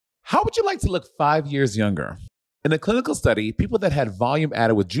How would you like to look 5 years younger? In a clinical study, people that had volume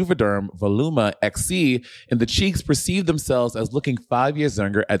added with Juvederm Voluma XC in the cheeks perceived themselves as looking 5 years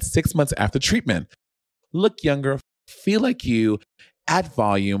younger at 6 months after treatment. Look younger, feel like you, add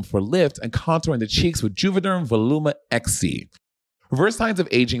volume for lift and contour in the cheeks with Juvederm Voluma XC. Reverse signs of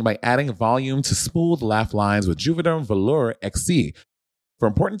aging by adding volume to smooth laugh lines with Juvederm Volure XC. For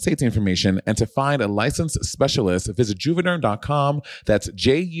important safety information and to find a licensed specialist, visit juvederm.com. That's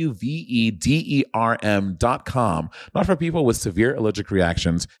JUVEDERM.com. Not for people with severe allergic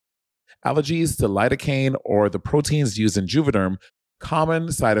reactions, allergies to lidocaine, or the proteins used in Juvederm.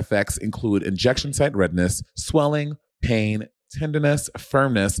 Common side effects include injection site redness, swelling, pain, tenderness,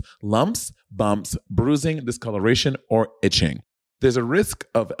 firmness, lumps, bumps, bruising, discoloration, or itching. There's a risk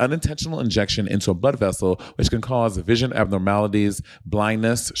of unintentional injection into a blood vessel, which can cause vision abnormalities,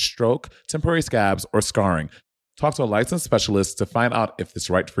 blindness, stroke, temporary scabs, or scarring. Talk to a licensed specialist to find out if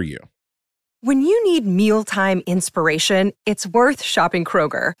it's right for you. When you need mealtime inspiration, it's worth shopping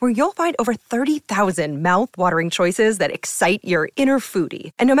Kroger, where you'll find over 30,000 mouth-watering choices that excite your inner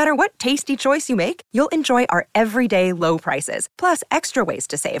foodie. And no matter what tasty choice you make, you'll enjoy our everyday low prices, plus extra ways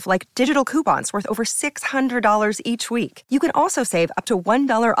to save, like digital coupons worth over $600 each week. You can also save up to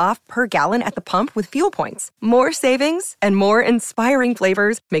 $1 off per gallon at the pump with fuel points. More savings and more inspiring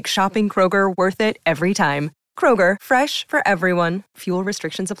flavors make shopping Kroger worth it every time. Kroger, fresh for everyone. Fuel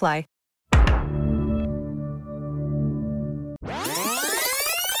restrictions apply.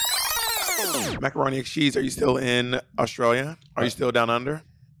 Macaroni and cheese, are you still in Australia? Are you still down under?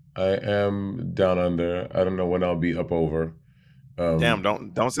 I am down under. I don't know when I'll be up over. Damn,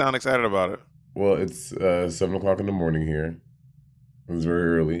 don't sound excited about it. Well, it's 7 o'clock in the morning here. It was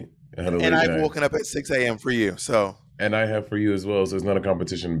very early. And I've woken up at 6 a.m. for you, so. And I have for you as well, so it's not a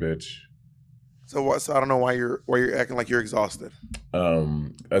competition, bitch. So what? So I don't know why you're acting like you're exhausted.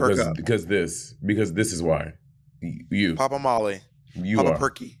 Because this is why. You. Papa Molly. You Papa are.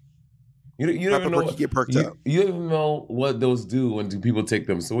 Perky. You don't even know Perky get perked up. You don't even know what those do when people take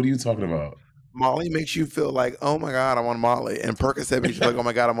them. So what are you talking about? Molly makes you feel like, oh my God, I'm on Molly. And Percocet makes you feel like, oh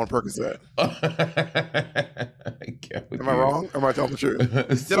my God, I'm on Percocet. Am I wrong? Or am I telling the truth?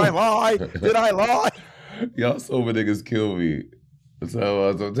 Did I lie? Did I lie? Y'all sober niggas kill me.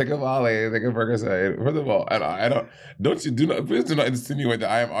 So take a Molly, take a Percocet. First of all, please do not insinuate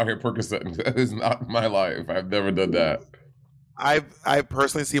that I am out here Percocet. That is not my life. I've never done that. I've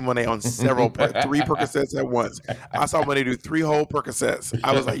personally seen Monet on several, 3 Percocets at once. I saw Monet do 3 whole Percocets.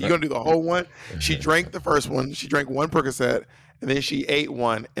 I was like, you gonna do the whole one? She drank the first one. She drank 1 Percocet, and then she ate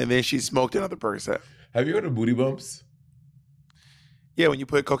one, and then she smoked another Percocet. Have you heard of booty bumps? Yeah, when you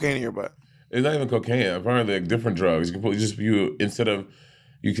put cocaine in your butt. It's not even cocaine. Apparently, like different drugs. You can instead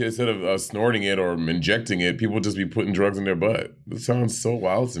of snorting it or injecting it, people just be putting drugs in their butt. It sounds so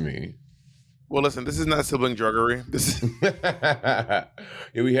wild to me. Well, listen, this is not sibling druggery. This is yeah,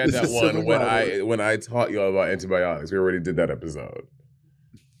 we had that one when I taught y'all about antibiotics. We already did that episode.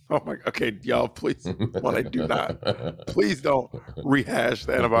 Oh my, okay, y'all, please, do not. Please don't rehash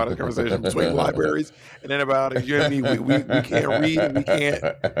the antibiotic conversation between libraries and antibiotics. You know what I mean? We can't read and we can't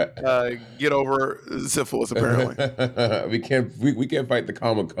get over syphilis, apparently. we can't fight the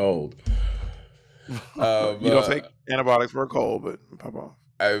common cold. You don't take antibiotics for a cold, but pop off.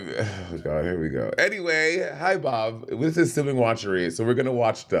 Oh God, here we go. Anyway, hi Bob. This is Sibling Watchery, so we're gonna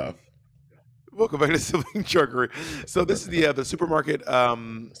watch stuff. Welcome back to Sibling Druggery. So this is the supermarket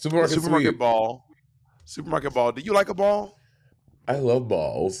ball. Supermarket ball. Do you like a ball? I love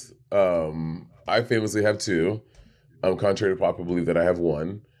balls. I famously have 2. Contrary to popular belief that I have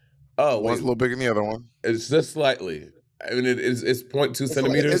 1. Oh, one's a little bigger than the other one. It's just slightly. I mean, it's 0.2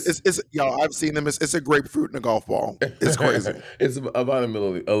 centimeters. It's I've seen them. It's a grapefruit in a golf ball. It's crazy. It's about a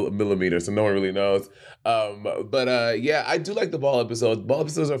millimeter, so no one really knows. Yeah, I do like the ball episodes. Ball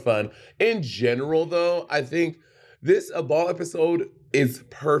episodes are fun. In general, though, I think a ball episode is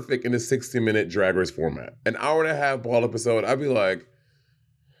perfect in a 60-minute Drag Race format. An hour and a half ball episode, I'd be like,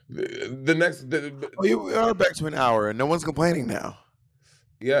 we are back to an hour, and no one's complaining now.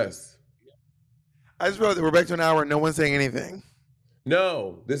 Yes. I just realized that we're back to an hour and no one's saying anything.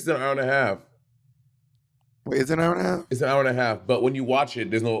 No, this is an hour and a half. Wait, is it an hour and a half? It's an hour and a half, but when you watch it,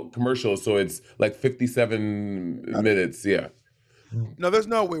 there's no commercials, so it's like 57 minutes, yeah. No, there's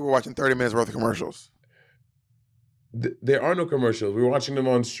no way we're watching 30 minutes worth of commercials. There are no commercials. We're watching them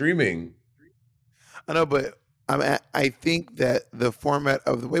on streaming. I know, but I think that the format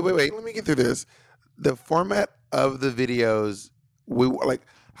of the... Wait, let me get through this. The format of the videos,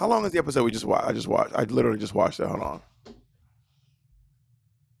 how long is the episode we just watched? I literally just watched it. Hold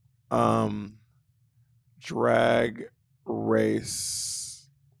on. Drag Race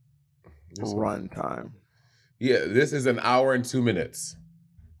runtime. Yeah, this is an hour and 2 minutes.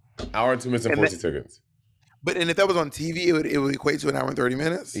 Hour and 2 minutes and 40 seconds. But if that was on TV, it would equate to an hour and 30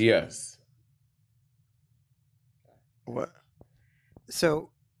 minutes? Yes. What?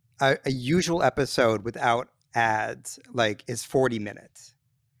 So a usual episode without ads is 40 minutes.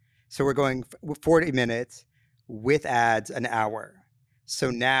 So we're going 40 minutes with ads an hour.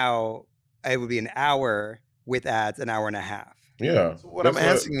 So now it would be an hour with ads, an hour and a half. Yeah. So what I'm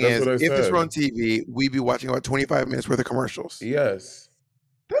asking is, if this were on TV, we'd be watching about 25 minutes worth of commercials. Yes.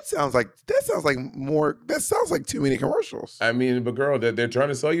 That sounds like too many commercials. I mean, but girl, they're trying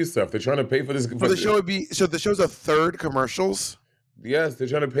to sell you stuff. They're trying to pay for this. So the show's a third commercials? Yes, they're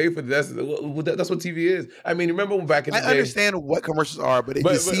trying to pay for this. That's what TV is. I mean, remember back in the day. I understand what commercials are, but it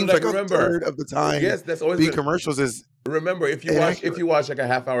just seems like a third of the time. Yes, that's always being commercials is. Remember, if you watch like a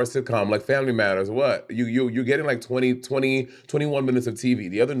half-hour sitcom like Family Matters, what you're getting like 21 minutes of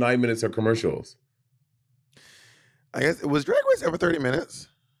TV. The other 9 minutes are commercials. I guess was Drag Race ever 30 minutes?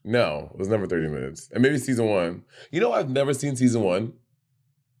 No, it was never 30 minutes. And maybe season 1. You know, I've never seen season 1.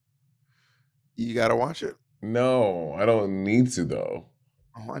 You gotta watch it. No, I don't need to though.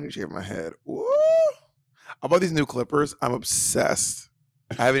 Oh, I need to shave my head. Woo! I bought these new clippers. I'm obsessed.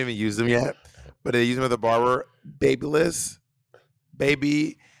 I haven't even used them yet, but I use them at the barber. Babyless,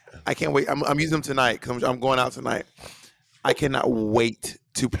 baby. I can't wait. I'm using them tonight because I'm going out tonight. I cannot wait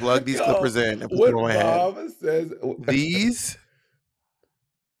to plug these clippers in and put them on my head. Says these.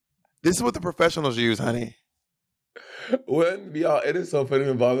 This is what the professionals use, honey. It is so funny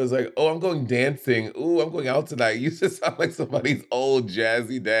when Bob is like, "Oh, I'm going dancing. Ooh, I'm going out tonight." You just sound like somebody's old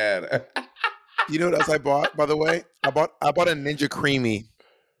jazzy dad. You know what else I bought? By the way, I bought a Ninja Creamy.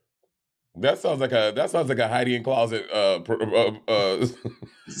 That sounds like a hiding in closet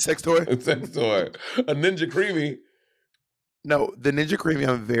sex toy. Sex toy. A Ninja Creamy. No, the Ninja Creamy.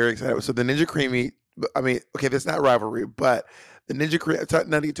 I'm very excited. So the Ninja Creamy. I mean, okay, that's not rivalry, but the Ninja Creamy.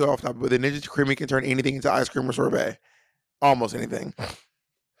 Not to get too off topic, but the Ninja Creamy can turn anything into ice cream or sorbet. Almost anything.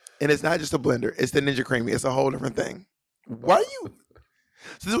 And it's not just a blender. It's the Ninja Creamy. It's a whole different thing. Why are you?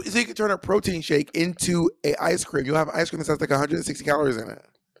 So you can turn a protein shake into an ice cream. You'll have ice cream that has like 160 calories in it.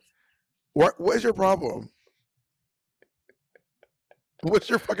 What is your problem? What's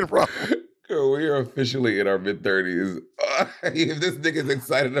your fucking problem? Girl, we are officially in our mid-30s. If this nigga's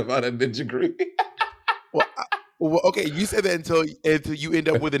excited about a Ninja Creamy. Well, okay, you said that until you end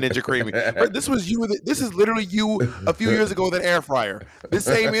up with a Ninja Creamy. But this was you. This is literally you a few years ago with an air fryer. This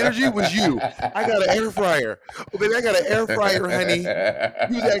same energy was you. I got an air fryer. Oh, baby, I got an air fryer, honey.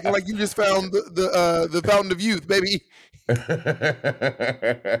 You was acting like you just found the fountain of youth, baby.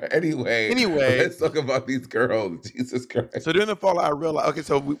 Anyway, let's talk about these girls. Jesus Christ. So during the fall, I realized. Okay,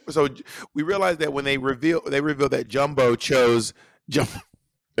 so we realized that when they revealed that Jumbo chose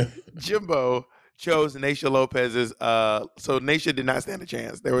Jimbo chose Naysha Lopez's. So Naysha did not stand a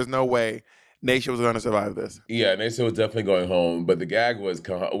chance. There was no way Naysha was going to survive this. Yeah, Naysha was definitely going home. But the gag was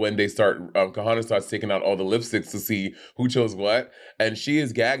when they Kahana starts taking out all the lipsticks to see who chose what. And she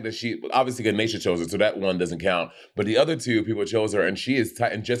is gagged that obviously Naysha chose her, so that one doesn't count. But the other two people chose her, and she is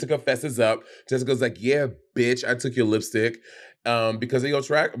tight. And Jessica fesses up. Jessica's like, "Yeah, bitch, I took your lipstick because of your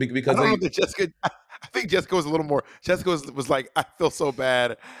track." Because I don't know that Jessica. I think Jessica was a little more. Jessica was like, "I feel so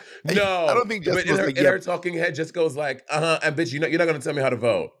bad." No, I don't think Jessica but in her talking head, Jessica was like, and bitch, you're not going to tell me how to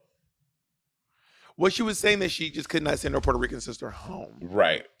vote. Well, she was saying that she just could not send her Puerto Rican sister home.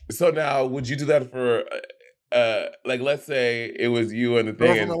 Right. So now, would you do that for, let's say it was you and the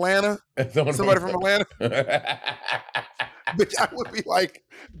thing. From Atlanta? Somebody from Atlanta? Bitch, I would be like,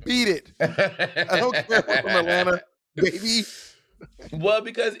 beat it. I don't care if from Atlanta, baby. Well,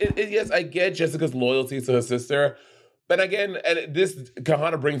 because yes, I get Jessica's loyalty to her sister. But again, and this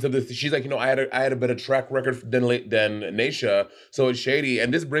Kahana brings up this. She's like, I had a better track record than Naysha, so it's shady.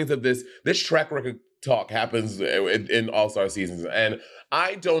 And this brings up this track record talk happens in All-Star seasons, and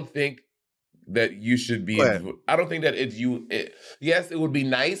I don't think that you should be. I don't think that yes, it would be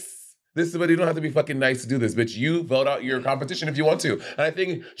nice. But you don't have to be fucking nice to do this, bitch. You vote out your competition if you want to. And I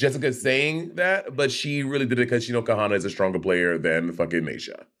think Jessica's saying that, but she really did it because she Kahana is a stronger player than fucking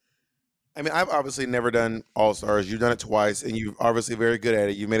Naysha. I mean, I've obviously never done All-Stars. You've done it twice, and you're obviously very good at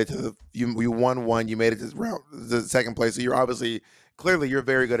it. You made it to you won one. You made it to the second place. So you're clearly you're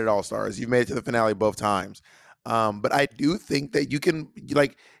very good at All-Stars. You've made it to the finale both times. But I do think that you can,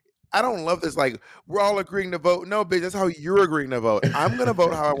 I don't love this, we're all agreeing to vote. No, bitch, that's how you're agreeing to vote. I'm going to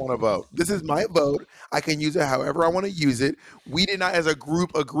vote how I want to vote. This is my vote. I can use it however I want to use it. We did not, as a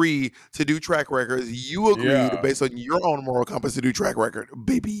group, agree to do track records. You agreed based on your own moral compass to do track record,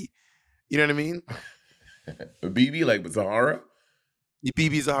 baby. You know what I mean? BB, like Zahara?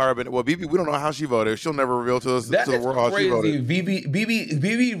 BB Zahara, well, BB, we don't know how she voted. She'll never reveal to us That to the is world how she crazy. voted.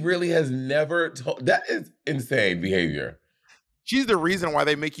 BB really has never told. That is insane behavior. She's the reason why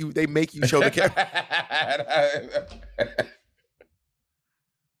they make you show the camera.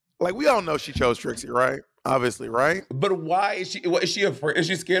 Like, we all know she chose Trixie, right? Obviously, right? But why is she? What, is she afraid? Is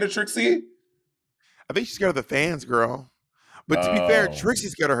she scared of Trixie? I think she's scared of the fans, girl. But to be fair,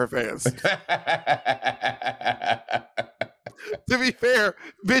 Trixie's scared of her fans. To be fair,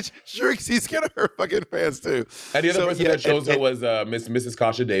 bitch, Trixie's scared of her fucking fans too. And the other person that chose her was Mrs.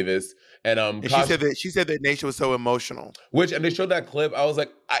 Kasha Davis, and she said that Naysha was so emotional. And they showed that clip. I was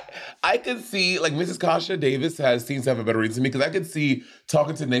like, I could see, like, Mrs. Kasha Davis seems to have a better reason to me, because I could see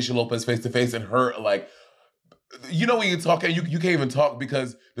talking to Naysha Lopez face to face and her, like, you know, when you talk and you can't even talk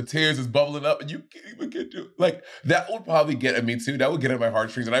because the tears is bubbling up and you can't even get to, like, that would probably get at me too. That would get at my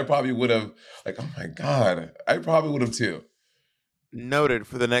heartstrings, and I probably would have, like, oh my God, I probably would have too. Noted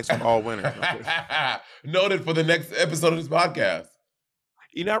for the next one, all winners. Noted for the next episode of this podcast.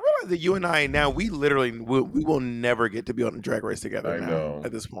 You know, I realize that you and I now, we will never get to be on the Drag Race together. I know.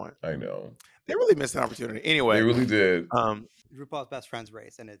 At this point. I know. They really missed an opportunity. Anyway. They really did. RuPaul's Best Friends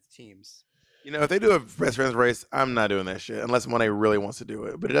race and its teams. You know, if they do a Best Friends race, I'm not doing that shit unless Monet really wants to do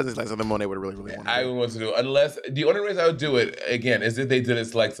it. But it doesn't seem like something Monet would really want to do. I would want to do it. Unless, the only reason I would do it, again, is if they did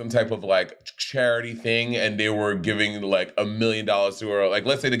it like some type of like charity thing and they were giving like $1 million to her. Like,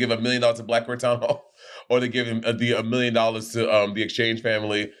 let's say they give $1 million to Black Queer Town Hall, or they give him $1 million to the Exchange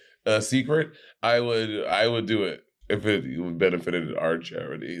Family Secret. I would do it if it benefited our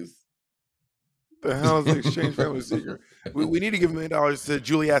charities. The hell is the Exchange Family Secret? We need to give $1 million to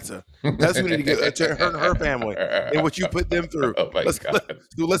Julieta. That's what we need to give to her and her family and what you put them through. Oh my God.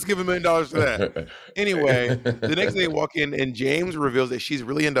 Let's give $1 million to that. Anyway, the next day they walk in and James reveals that she's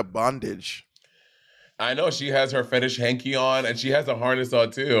really into bondage. I know she has her fetish hanky on and she has a harness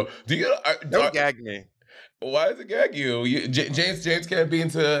on too. Don't gag me. Why does it gag you? James can't be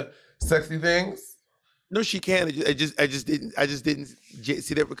into sexy things. No, she can. I just didn't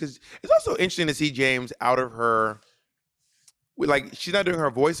see that, because it's also interesting to see James out of her. Like, she's not doing her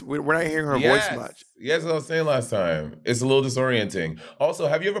voice. We're not hearing her voice much. Yes, what I was saying last time. It's a little disorienting. Also,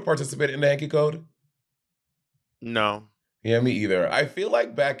 have you ever participated in the hanky code? No. Yeah, me either. I feel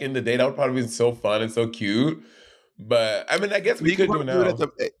like back in the day that would probably be so fun and so cute. But I mean, I guess we could do it now.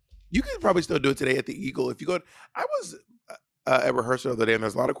 You could probably still do it today at the Eagle. If you go, I was at rehearsal the other day, and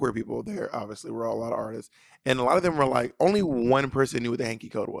there's a lot of queer people there. Obviously, we're all a lot of artists, and a lot of them were like, only one person knew what the hanky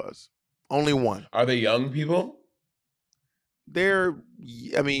code was. Only one. Are they young people? I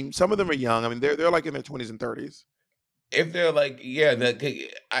mean, some of them are young. I mean, they're like in their 20s and 30s. If they're like, yeah,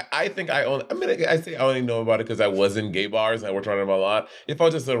 I think I say I only know about it because I was in gay bars and I worked around them a lot. If I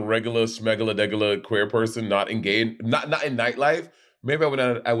was just a regular schmegula degula queer person, not in nightlife, maybe I would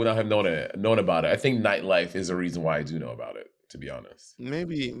not have known about it. I think nightlife is the reason why I do know about it, to be honest.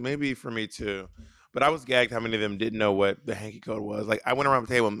 Maybe for me too. But I was gagged how many of them didn't know what the hanky code was. Like, I went around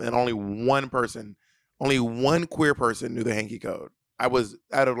the table and only one queer person knew the hanky code. I was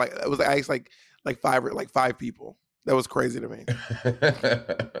out of like, it was I asked like five people. That was crazy to me. Play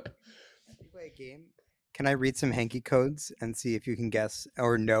a game. Can I read some hanky codes and see if you can guess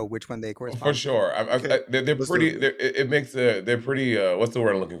or know which one they correspond to? For sure. They're pretty. They're pretty. What's the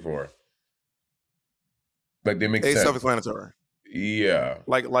word I'm looking for? Like, they make sense. Self-explanatory. Yeah.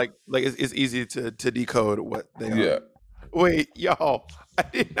 Like it's easy to decode what they are. Yeah. Wait, y'all. I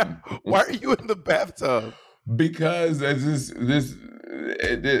didn't know. Why are you in the bathtub? Because there's this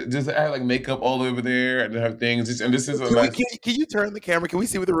I have like makeup all over there and I have things. And this is can you turn the camera? Can we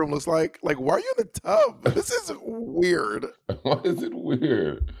see what the room looks like? Like, why are you in the tub? This is weird. Why is it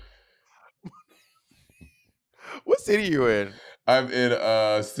weird? What city are you in? I'm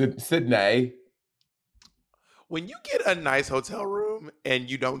in Sydney. When you get a nice hotel room and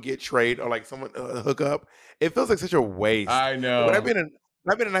you don't get trade or like someone hook up, it feels like such a waste. I know. When I'd be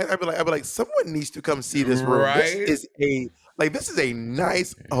like, someone needs to come see this room. Right? This is a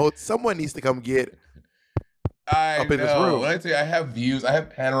nice. Someone needs to come get up in this room. When I say I have views, I have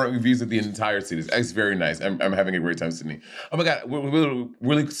panoramic views of the entire city. It's very nice. I'm having a great time in Sydney. Oh my God, we're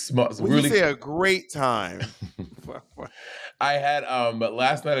really smart. When you say a great time, I had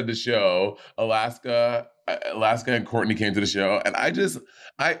last night at the show, Alaska and Courtney came to the show, and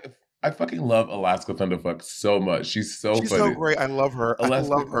I fucking love Alaska Thunderfuck so much. She's funny. So great. I love her. I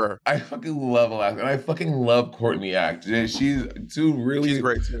love her. I fucking love Alaska, and I fucking love Courtney Act. She's two really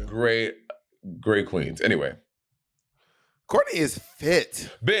great too. Great queens. Anyway. Courtney is fit.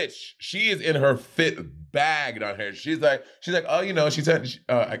 Bitch, she is in her fit bag down here. She's like, oh, you know, she said,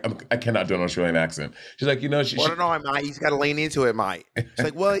 I cannot do an Australian accent. She's like, you know, no, mate, he's got to lean into it, mate. She's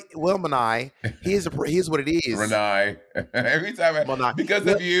like, well, Manai, here's what it is. Renee. Every time, because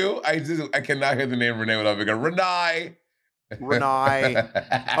of you, I cannot hear the name Renee without being Renee.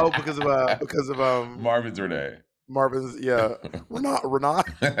 Oh, because of Marvin's Renee. Marvin's, yeah. Renee.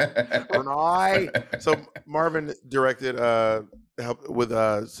 So Marvin directed, helped with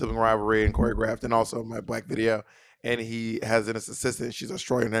Sibling Rivalry and choreographed, and also my Black video. And he has an assistant. She's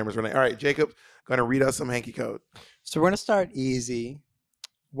Australian. Her name is Renee. All right, Jacob, going to read us some hanky code. So we're going to start easy.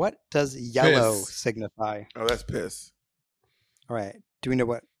 What does yellow Piss. signify? Oh, that's piss. All right. Do we know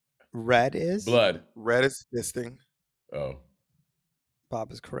what red is? Blood. Red is fisting. Oh.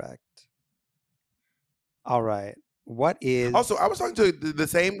 Bob is correct. All right. What is... Also, I was talking to the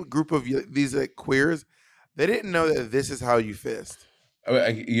same group of these queers. They didn't know that this is how you fist.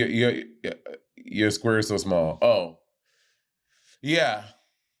 Your square is so small. Oh. Yeah.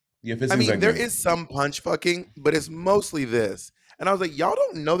 I mean, there is some punch fucking, but it's mostly this. And I was like, y'all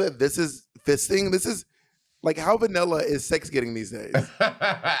don't know that this is fisting? This is like, how vanilla is sex getting these days?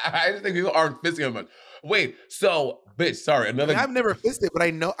 I just think people aren't fisting as much. Wait, so, bitch, sorry. Another. I've never fisted, but I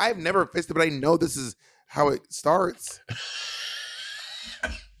know this is how it starts.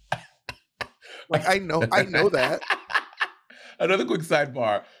 Like, I know that. Another quick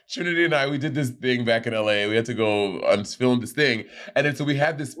sidebar. Trinity and I, we did this thing back in LA. We had to go and film this thing. And then so we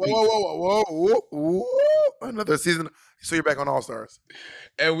had this. Whoa. Another season. So you're back on All Stars.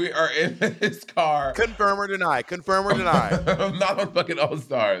 And we are in this car. Confirm or deny. I'm not on fucking All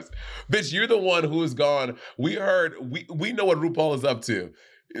Stars. Bitch, you're the one who is gone. We heard, we know what RuPaul is up to.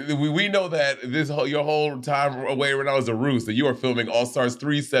 We know that your whole time away right now is a ruse, that you are filming All Stars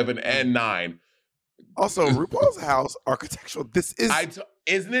 3, 7, and 9. Also, RuPaul's house architectural. This is...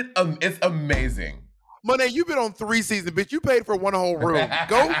 Isn't it? It's amazing. Monet, you've been on 3 seasons, bitch. You paid for one whole room.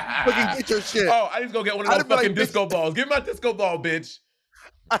 Go fucking get your shit. Oh, I need to go get one of those fucking disco balls. Give me my disco ball, bitch.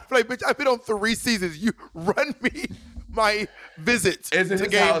 I play, bitch. I've been on 3 seasons. You run me my visit to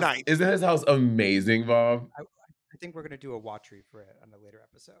game night. Isn't his house amazing, Bob? I think we're going to do a watchery for it on a later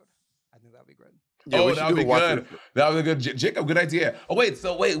episode. I think that'll be good. Yeah, that would be good. That was a good, Jacob, good idea. Oh, wait,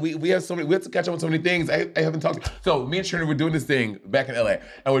 we have we have to catch up on so many things. I haven't talked. So me and Trinity were doing this thing back in LA,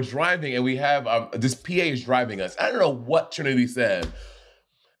 and we're driving, and we have, this PA is driving us. I don't know what Trinity said.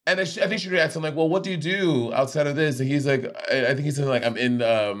 And I think Trinity asked him, like, well, what do you do outside of this? And he's like, I think he said, like, I'm in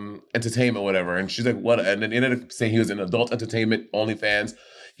entertainment, whatever. And she's like, what? And then he ended up saying he was in adult entertainment, OnlyFans.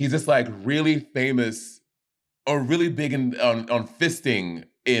 He's just like really famous or really big on fisting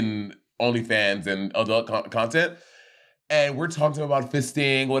in OnlyFans and adult content. And we're talking to him about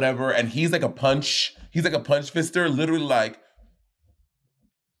fisting, whatever. And he's like a punch fister, literally like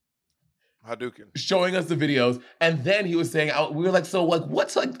Hadouken. Showing us the videos. And then he was saying, we were like, so like,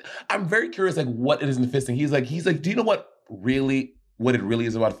 what's like, I'm very curious, like what it is in fisting. He's like, do you know what it really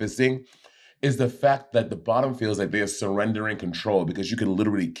is about fisting? Is the fact that the bottom feels like they're surrendering control because you can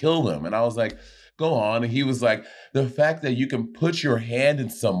literally kill them. And I was like, go on. And he was like, the fact that you can put your hand in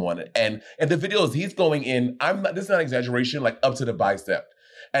someone, and the videos he's going in, this is not exaggeration, like up to the bicep.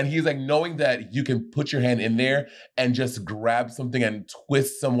 And he's like, knowing that you can put your hand in there and just grab something and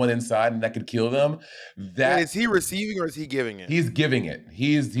twist someone inside and that could kill them. Is he receiving or is he giving it? He's giving it.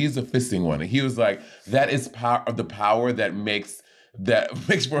 He's a fisting one. And he was like, that is the power that makes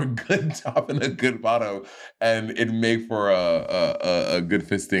for a good top and a good bottom, and it make for a good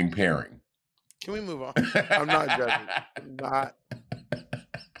fisting pairing. Can we move on? I'm not judging.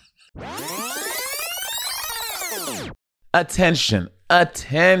 Attention. Do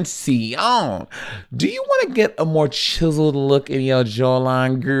you want to get a more chiseled look in your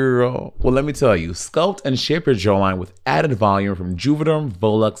jawline, girl? Well, let me tell you, sculpt and shape your jawline with added volume from Juvederm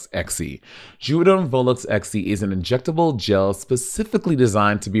Volux XC. Juvederm Volux XC is an injectable gel specifically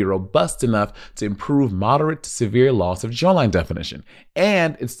designed to be robust enough to improve moderate to severe loss of jawline definition.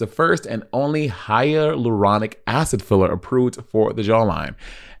 And it's the first and only hyaluronic acid filler approved for the jawline.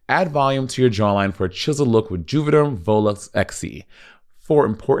 Add volume to your jawline for a chiseled look with Juvederm Volux XC. For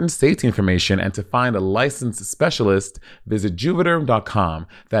important safety information and to find a licensed specialist, visit juvederm.com.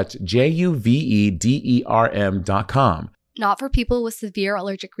 That's JUVEDERM.com. Not for people with severe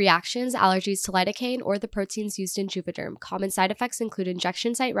allergic reactions, allergies to lidocaine, or the proteins used in Juvederm. Common side effects include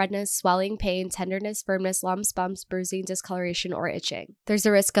injection site redness, swelling, pain, tenderness, firmness, lumps, bumps, bruising, discoloration, or itching. There's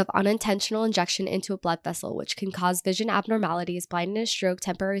a risk of unintentional injection into a blood vessel, which can cause vision abnormalities, blindness, stroke,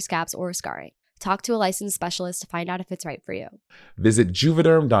 temporary scabs, or scarring. Talk to a licensed specialist to find out if it's right for you. Visit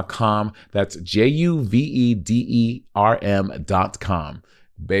Juvederm.com. That's JUVEDERM.com.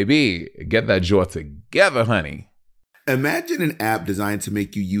 Baby, get that jaw together, honey. Imagine an app designed to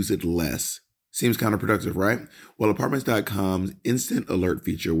make you use it less. Seems counterproductive, right? Well, Apartments.com's instant alert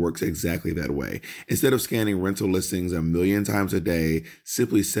feature works exactly that way. Instead of scanning rental listings a million times a day,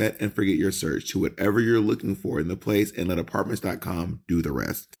 simply set and forget your search to whatever you're looking for in the place and let Apartments.com do the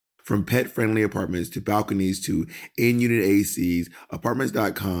rest. From pet-friendly apartments to balconies to in-unit ACs,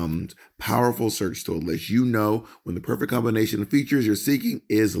 Apartments.com's powerful search tool lets you know when the perfect combination of features you're seeking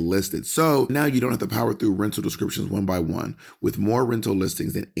is listed. So now you don't have to power through rental descriptions one by one. With more rental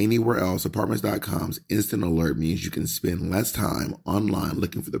listings than anywhere else, Apartments.com's instant alert means you can spend less time online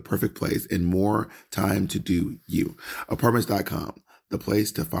looking for the perfect place and more time to do you. Apartments.com, the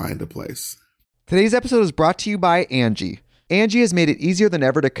place to find a place. Today's episode is brought to you by Angie. Angie has made it easier than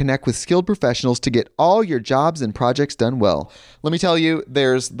ever to connect with skilled professionals to get all your jobs and projects done well. Let me tell you,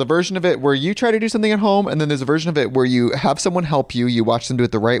 there's the version of it where you try to do something at home, and then there's a version of it where you have someone help you, you watch them do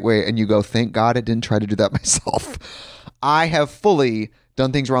it the right way, and you go, thank God I didn't try to do that myself. I have fully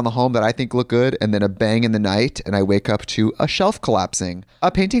done things around the home that I think look good, and then a bang in the night, and I wake up to a shelf collapsing,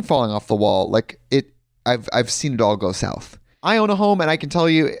 a painting falling off the wall. I've seen it all go south. I own a home, and I can tell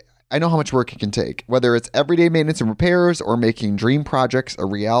you, I know how much work it can take. Whether it's everyday maintenance and repairs or making dream projects a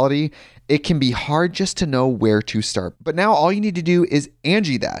reality, it can be hard just to know where to start. But now all you need to do is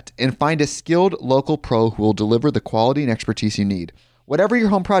Angie that and find a skilled local pro who will deliver the quality and expertise you need. Whatever your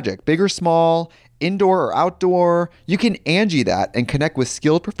home project, big or small, indoor or outdoor, you can Angie that and connect with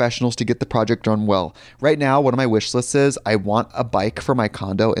skilled professionals to get the project done well. Right now, one of my wish lists is I want a bike for my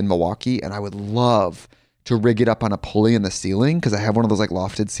condo in Milwaukee, and I would love to rig it up on a pulley in the ceiling because I have one of those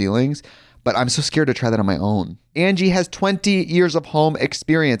lofted ceilings, but I'm so scared to try that on my own. Angie has 20 years of home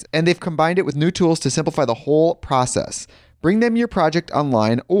experience, and they've combined it with new tools to simplify the whole process. Bring them your project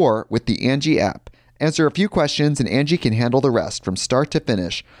online or with the Angie app. Answer a few questions and Angie can handle the rest from start to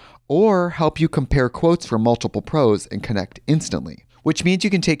finish, or help you compare quotes from multiple pros and connect instantly, which means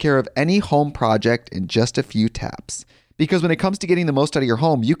you can take care of any home project in just a few taps. Because when it comes to getting the most out of your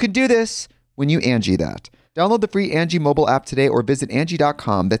home, you can do this when you Angie that. Download the free Angie mobile app today or visit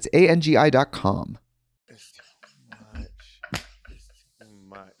Angie.com. That's ANGI.com. It's too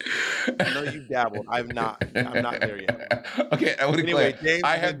much. I know you dabbled. I'm not there yet. Okay, I want to Anyway, play. James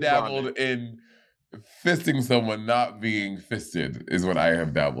I have is dabbled in fisting someone not being fisted is what I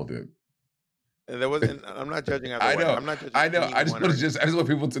have dabbled in. And there wasn't. I'm not judging either I way. know. I'm not judging. I know. I just want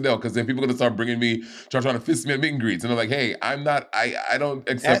people to know because then people are gonna start bringing me trying to fist me at meet and greets, and I'm like, hey, I'm not. I don't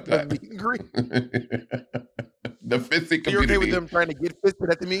accept that. Meet and greet. The fisting community. You're okay with them trying to get fisted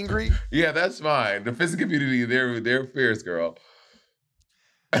at the meet and greet? Yeah, that's fine. The fisting community, they're fierce, girl.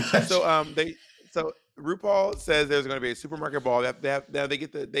 So RuPaul says there's going to be a supermarket ball.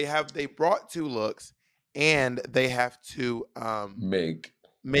 They brought 2 looks, and they have to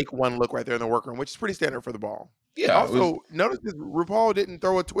make one look right there in the workroom, which is pretty standard for the ball. Yeah. Also, notice this, RuPaul didn't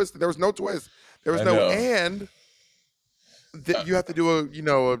throw a twist. There was no twist. There was and that you have to do a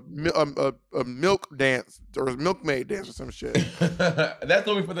milk dance or a milkmaid dance or some shit. That's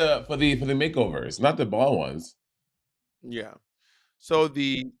only for the makeovers, not the ball ones. Yeah. So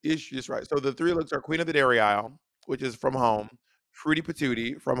the issue is right. So the 3 looks are Queen of the Dairy Aisle, which is from home, Fruity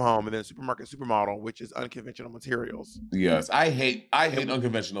Patootie from home, and then Supermarket Supermodel, which is unconventional materials. Yes, I hate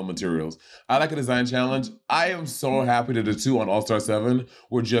unconventional materials. I like a design challenge. I am so happy that the 2 on All Star 7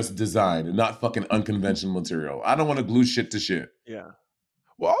 were just designed and not fucking unconventional material. I don't want to glue shit to shit. Yeah.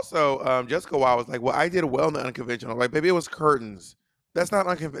 Well, also, Jessica Wilde was like, well, I did well in the unconventional. Like, baby, it was curtains. That's not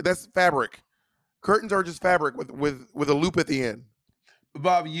unconventional. That's fabric. Curtains are just fabric with a loop at the end.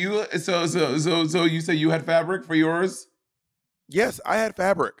 Bob, so you say you had fabric for yours? Yes, I had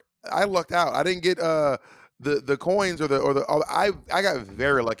fabric. I lucked out. I didn't get the coins or I got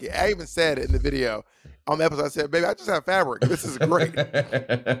very lucky. I even said it in the video on the episode. I said, baby, I just have fabric. This is great.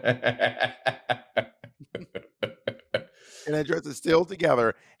 And that dress is still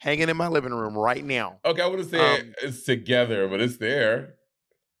together, hanging in my living room right now. Okay, I would have said it's together, but it's there.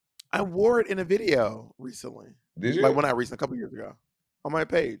 I wore it in a video recently. Did you? Like a couple years ago on my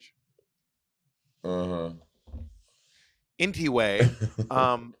page. Uh-huh. Anyway,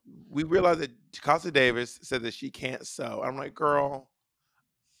 we realized that Casa Davis said that she can't sew. I'm like, girl,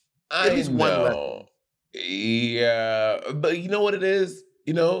 at least one lesson. Yeah, but you know what it is?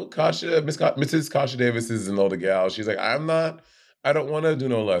 You know, Mrs. Kasha Davis is an older gal. She's like, I don't want to do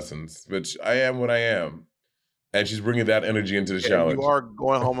no lessons, but I am what I am. And she's bringing that energy into the challenge. You are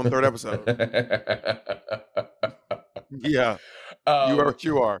going home on the 3rd episode. Yeah. You are what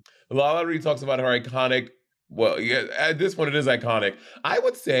you are. Lala Ree talks about her iconic. Well, yeah, at this point, it is iconic. I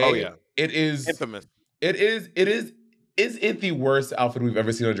would say, Oh, yeah. it is Infamous. It is. Is it the worst outfit we've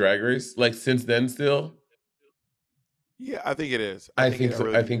ever seen on Drag Race? Like since then, still. Yeah, I think it is. I think so.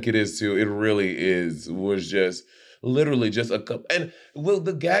 really I think it is too. It really is. Was just literally just a couple. And well,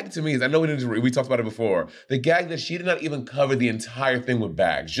 the gag to me is, I know we talked about it before. The gag that she did not even cover the entire thing with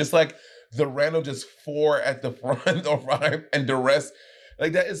bags, just like the random just 4 at the front or right, and the rest.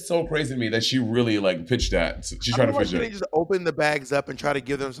 Like that is so crazy to me that she really like pitched that. She tried to pitch it. Just open the bags up and try to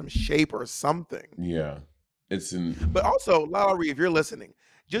give them some shape or something. Yeah, it's in. But also, Lala Ree, if you're listening,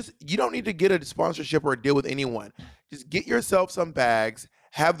 you don't need to get a sponsorship or a deal with anyone. Just get yourself some bags,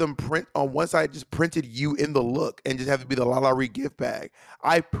 have them print on one side, just printed you in the look, and just have it be the Lala Ree gift bag.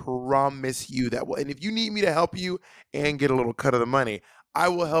 I promise you that will. And if you need me to help you and get a little cut of the money, I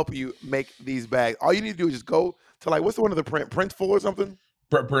will help you make these bags. All you need to do is just go to like, what's the one of the Printful or something?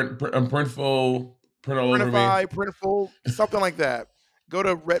 Printful, print all over me. Printful, something like that. Go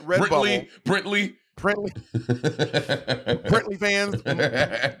to Redbubble. Printly fans.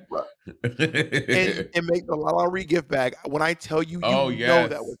 and make the Lala Ree gift bag. When I tell you, know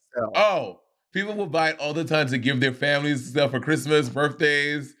that would sell. Oh, people will buy it all the time to give their families stuff for Christmas,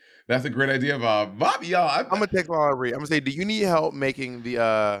 birthdays. That's a great idea, Bob. Bob, y'all. I'm gonna text Lala Ree. I'm gonna say, do you need help making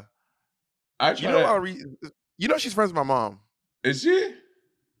the? Lala Ree. You know she's friends with my mom. Is she?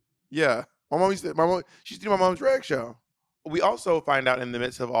 Yeah, she used to do my mom's drag show. We also find out in the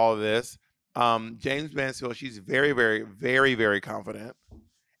midst of all of this, James Mansfield, she's very, very, very, very confident.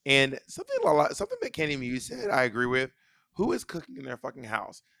 And something that Kenny Muse said, I agree with. Who is cooking in their fucking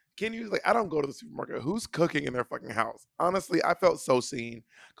house? Kenny Muse like, I don't go to the supermarket. Who's cooking in their fucking house? Honestly, I felt so seen.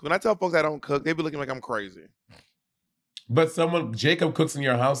 Because when I tell folks I don't cook, they be looking like I'm crazy. But Jacob cooks in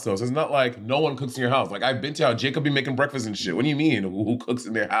your house though. So it's not like no one cooks in your house. Like I've been to how Jacob be making breakfast and shit. What do you mean? Who cooks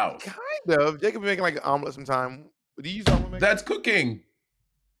in their house? Kind of. Jacob be making like an omelet sometime. Do you use omelet maker? That's cooking.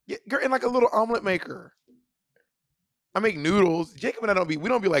 Yeah, girl, and like a little omelet maker. I make noodles. Jacob and I we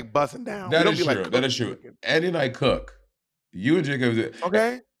don't be like busting down. That is true. That is true. Eddie and I cook. You and Jacob.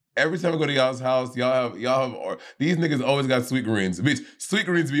 Okay. Every time I go to y'all's house, y'all have or these niggas always got sweet greens. Bitch, sweet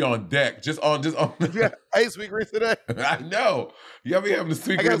greens be on deck. Just on. Yeah, I ate sweet greens today. I know. Y'all be having the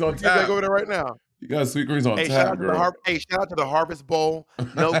sweet greens on tap. I go over there right now. You got sweet greens on tap, girl. Shout out to the Harvest Bowl.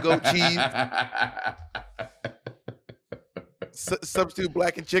 No goat cheese. Substitute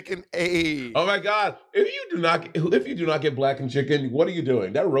blackened chicken. Hey. Oh my God! If you do not get blackened chicken, what are you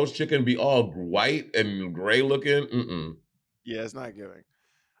doing? That roast chicken be all white and gray looking. Yeah, it's not giving.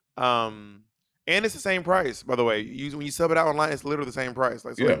 And it's the same price, by the way. When you sub it out online, it's literally the same price.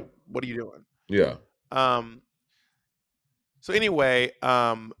 Like, so like, what are you doing? Yeah. So anyway,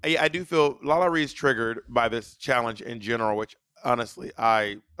 I do feel Lala Ree is triggered by this challenge in general, which honestly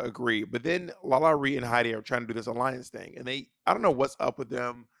I agree. But then Lala Ree and Heidi are trying to do this alliance thing, and I don't know what's up with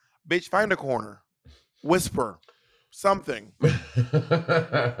them. Bitch, find a corner, whisper something.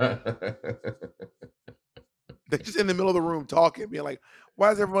 They're just in the middle of the room talking, being like,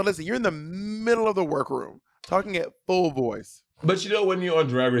 why is everyone listening? You're in the middle of the workroom talking at full voice. But you know, when you're on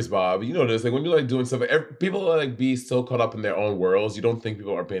Drag Race, Bob, you know this, like when you're like doing stuff, people are like be so caught up in their own worlds, you don't think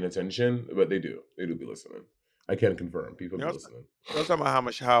people are paying attention, but they do. They do be listening. I can confirm. People be listening. I was talking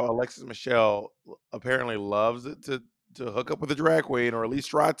about how Alexis Michelle apparently loves it to hook up with a drag queen, or at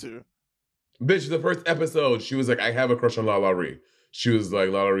least try to. Bitch, the first episode, she was like, I have a crush on Lala Ree. She was like,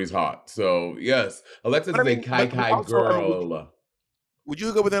 Lala Ree's hot. So, yes, Alexis is a Kai girl. Would you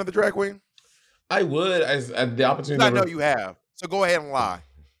hook up with another drag queen? I would. The opportunity. I know you have. So go ahead and lie.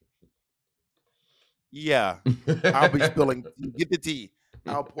 Yeah. I'll be spilling. Get the tea.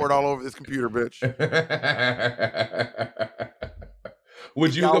 I'll pour it all over this computer, bitch.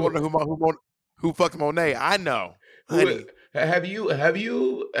 Would you wonder who fucked Monet? I know. Honey. Have you hooked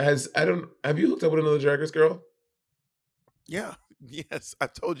up with another Drag Race girl? Yeah. Yes. I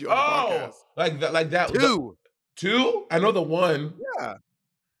told you on the podcast. Like that. Two? I know the one. Yeah.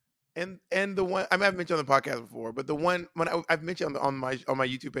 And the one, I mean, I've mentioned on the podcast before, but the one when I've mentioned on my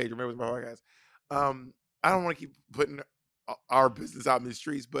YouTube page, remember, it's my podcast. I don't want to keep putting our business out in the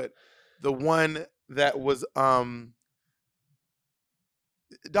streets, but the one that was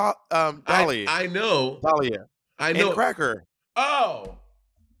Dolly. I know. Dahlia. I know. And Cracker. Oh,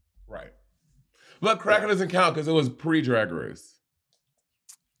 right. But Cracker doesn't count because it was pre-Drag Race.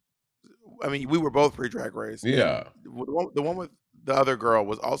 I mean, we were both pre-Drag Race. Yeah. The one with the other girl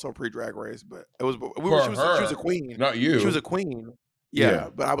was also pre-Drag Race, but it was she was a queen. Not you. She was a queen. Yeah.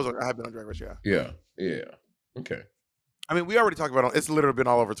 But I have been on Drag Race. Yeah. Yeah. Okay. I mean, we already talked about it. It's literally been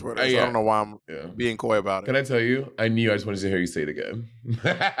all over Twitter. So I don't know why I'm being coy about it. Can I tell you? I knew. I just wanted to hear you say it again.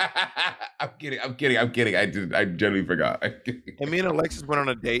 I'm kidding. I genuinely forgot. And me and Alexis went on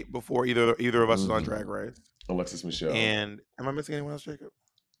a date before either of us was on Drag Race. Alexis Michelle. And am I missing anyone else, Jacob?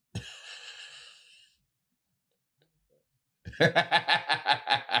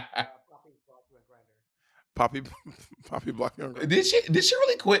 Poppy blocked me on Grindr. Did she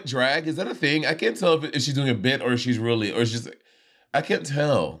really quit drag? Is that a thing? I can't tell if she's doing a bit or if she's really, or she's. I can't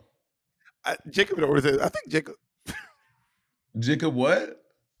tell. Jacob, what is it? I think Jacob. Jacob, what?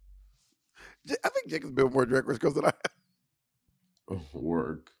 I think Jacob's been more Drag Race girls than I have. Oh,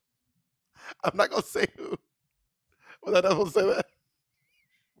 work. I'm not gonna say who. Was I not supposed to say that?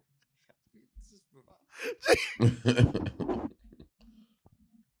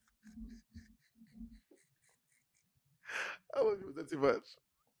 I love you. Was that too much?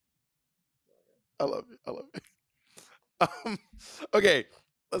 I love you. Okay,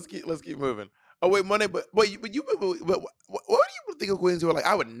 let's keep moving. Oh wait, Monday, but what do you think of queens who are like,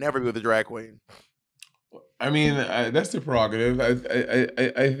 I would never be with a drag queen? I mean, that's the prerogative. I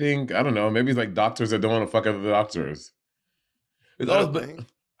think, I don't know, maybe it's like doctors that don't want to fuck other doctors.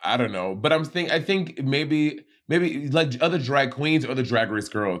 I don't know, but I think maybe like other drag queens or the Drag Race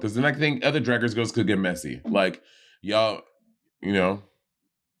girls, because then I think other Drag Race girls could get messy. Like y'all, you know.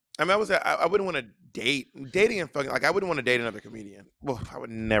 I mean, I wouldn't want to dating and fucking, like, I wouldn't want to date another comedian. Well, I would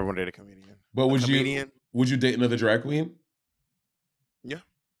never want to date a comedian. But would you date another drag queen? Yeah.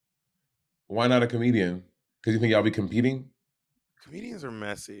 Why not a comedian? Because you think y'all be competing? Comedians are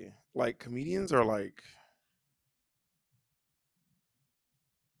messy. Like, comedians are like,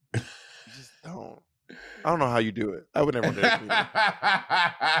 you just don't. I don't know how you do it. I would never want to date a comedian.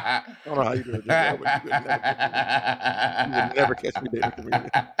 I don't know how you do it. You would never catch me dating a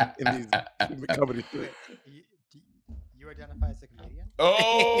comedian in these comedy streets. You identify as a comedian?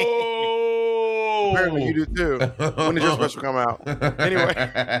 Oh! Apparently you do too. When did your special come out? Anyway.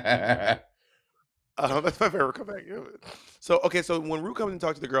 That's my favorite comeback. So when Ru comes and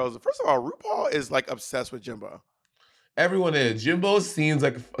talks to the girls, first of all, RuPaul is like obsessed with Jimbo. Everyone is. Jimbo seems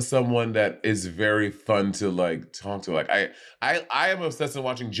like someone that is very fun to like talk to. Like I am obsessed with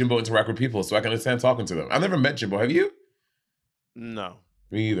watching Jimbo interact with people, so I can understand talking to them. I've never met Jimbo. Have you? No.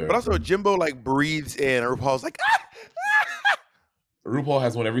 Me either. But also Jimbo like breathes in, and RuPaul's like, RuPaul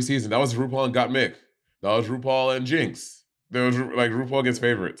has one every season. That was RuPaul and Got Mick. That was RuPaul and Jinx. There was like RuPaul gets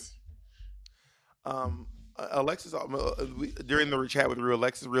favorites. Alexis, during the chat with Ru,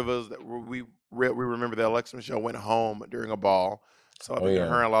 Alexis reveals that we remember that Alexis Michelle went home during a ball. So I think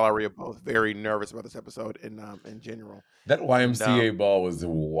her and Lala Ria both very nervous about this episode in general. That YMCA ball was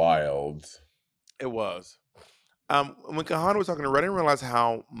wild. It was. When Kahana was talking to her, I didn't realize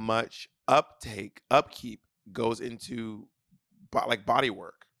how much upkeep goes into like body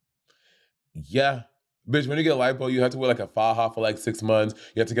work. Yeah. Bitch, when you get lipo, you have to wear like a faja for like 6 months.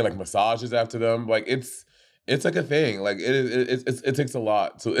 You have to get like massages after them. Like it's like a thing. Like it takes a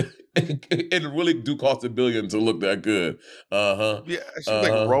lot. So it really do cost $1 billion to look that good. Yeah, she's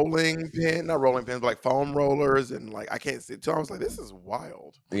like not rolling pins, but like foam rollers, and like I can't see it too. I was like, this is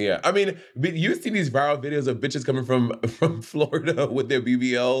wild. Yeah, I mean, you see these viral videos of bitches coming from Florida with their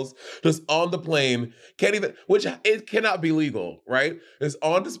BBLs just on the plane, which it cannot be legal, right? It's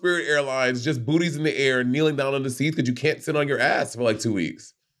on the Spirit Airlines, just booties in the air, kneeling down on the seats because you can't sit on your ass for like 2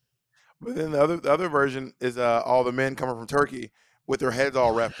 weeks. But then the other version is all the men coming from Turkey with their heads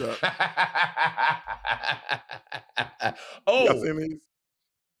all wrapped up. Oh, y'all seen these?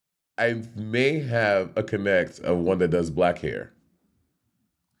 I may have a connect of one that does black hair.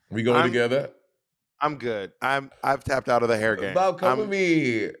 We going together? I'm good. I've tapped out of the hair game. Bob, come with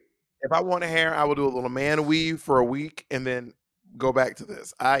me. If I want a hair, I will do a little man weave for a week and then go back to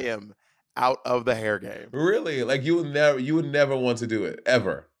this. I am out of the hair game. Really? Like you would never want to do it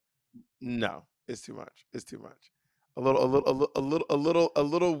ever. No, it's too much. It's too much. A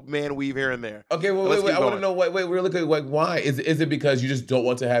little man weave here and there. Okay, well, wait. I want to know. Wait. We're looking like why? Is it because you just don't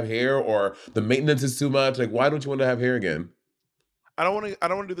want to have hair, or the maintenance is too much? Like, why don't you want to have hair again? I don't want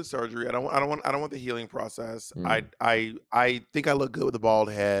to do the surgery. I don't want the healing process. I think I look good with a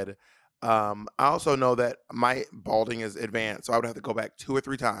bald head. I also know that my balding is advanced, so I would have to go back 2 or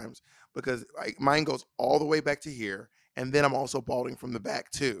 3 times because mine goes all the way back to here, and then I'm also balding from the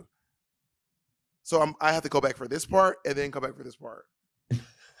back too. So I have to go back for this part and then come back for this part.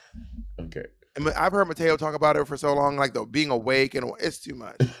 Okay. And I've heard Mateo talk about it for so long, like being awake, and it's too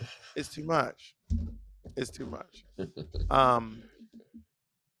much. It's too much. It's too much. And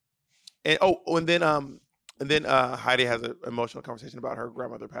then Heidi has an emotional conversation about her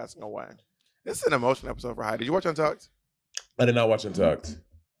grandmother passing away. This is an emotional episode for Heidi. Did you watch Untucked? I did not watch Untucked.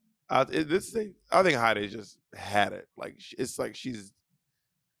 I think Heidi just had it. Like it's like she's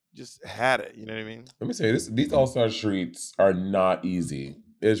just had it. You know what I mean? Let me say this: these All-Star Streets are not easy.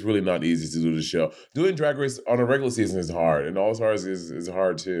 It's really not easy to do the show. Doing Drag Race on a regular season is hard, and All Stars is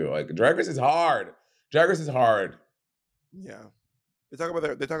hard too. Like Drag Race is hard. Drag Race is hard. Yeah. They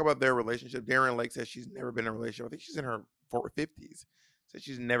talk about their relationship. Darren Lake says she's never been in a relationship. I think she's in her 50s. Says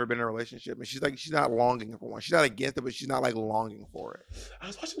she's never been in a relationship, and she's not longing for one. She's not against it, but she's not like longing for it. I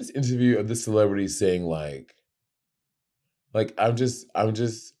was watching this interview of this celebrity saying like I'm just.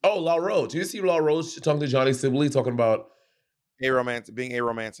 Oh, La Rose. Do you see La Rose talking to Johnny Sibling talking about being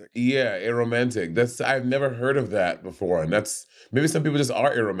aromantic? Yeah, aromantic. I've never heard of that before, and that's maybe some people just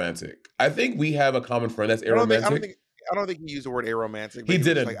are aromantic. I think we have a common friend that's aromantic. I don't think he used the word aromantic. He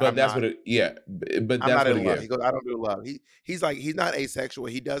didn't, like, but that's what it. Yeah, but that's what it is. He goes, I don't do love. He's like he's not asexual.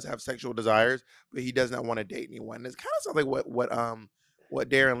 He does have sexual desires, but he does not want to date anyone. And it's kind of something like what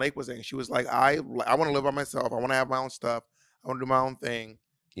Darren Lake was saying. She was like, I want to live by myself. I want to have my own stuff. I want to do my own thing.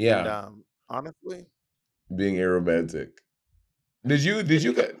 Yeah. And, honestly, being aromantic. Did you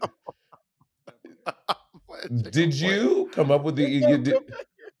come up with the?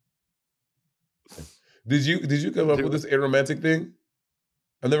 Did you come up with this aromantic thing?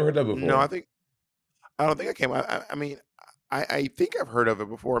 I've never heard that before. No, I don't think I came. I mean, I think I've heard of it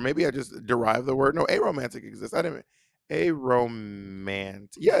before. Maybe I just derived the word. No, aromantic exists. I didn't.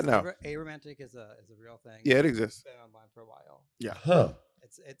 Aromantic. Yeah, no. Aromantic is a real thing. Yeah, it exists. It's been online for a while. Yeah. Huh.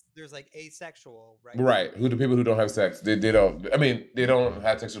 It's there's like asexual, right? Right. Who the people who don't have sex? They don't. I mean, they don't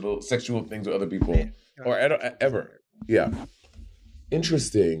have sexual things with other people or ever. Yeah.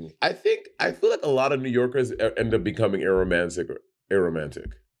 Interesting. I feel like a lot of New Yorkers end up becoming aromantic.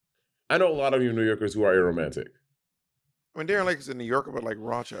 I know a lot of you New Yorkers who are aromantic. I mean, Darren Lake is a New Yorker, but like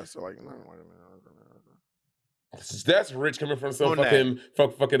Rochester, like. That's rich coming from some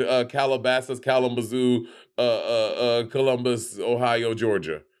fucking Calabasas, Kalamazoo, Columbus, Ohio,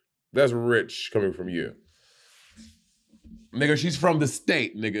 Georgia. That's rich coming from you. Nigga, she's from the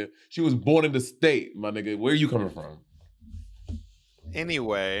state, nigga. She was born in the state, my nigga. Where are you coming from?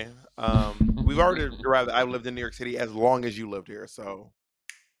 Anyway, we've already derived that I've lived in New York City as long as you lived here, so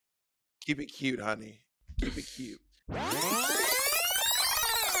keep it cute, honey. Keep it cute.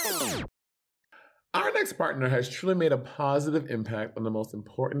 Our next partner has truly made a positive impact on the most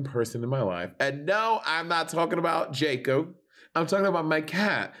important person in my life. And no, I'm not talking about Jacob. I'm talking about my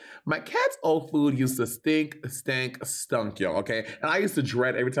cat. My cat's old food used to stunk, y'all, okay? And I used to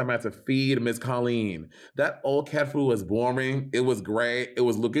dread every time I had to feed Miss Colleen. That old cat food was boring. It was gray. It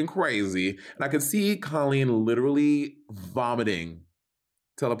was looking crazy. And I could see Colleen literally vomiting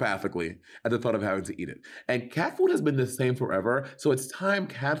telepathically at the thought of having to eat it. And cat food has been the same forever. So it's time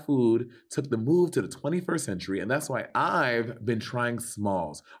cat food took the move to the 21st century. And that's why I've been trying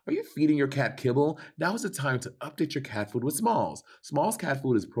Smalls. Are you feeding your cat kibble? Now is the time to update your cat food with Smalls. Smalls cat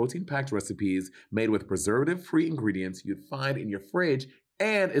food is protein-packed recipes made with preservative-free ingredients you'd find in your fridge,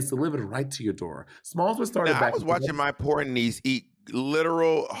 and it's delivered right to your door. Smalls was started back. I was watching my poor niece eat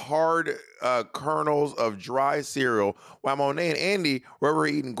literal hard kernels of dry cereal while Monet and Andy were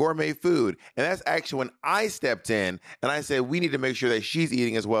eating gourmet food. And that's actually when I stepped in and I said, we need to make sure that she's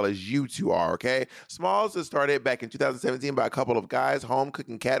eating as well as you two are, okay? Smalls was started back in 2017 by a couple of guys home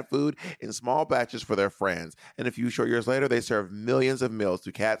cooking cat food in small batches for their friends. And a few short years later, they serve millions of meals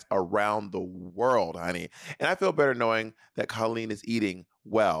to cats around the world, honey. And I feel better knowing that Colleen is eating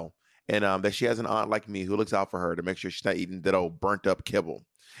well. And that she has an aunt like me who looks out for her to make sure she's not eating that old burnt up kibble.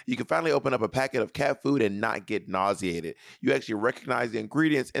 You can finally open up a packet of cat food and not get nauseated. You actually recognize the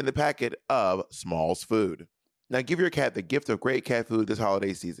ingredients in the packet of Smalls food. Now give your cat the gift of great cat food this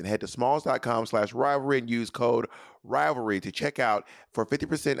holiday season. Head to smalls.com/rivalry and use code rivalry to check out for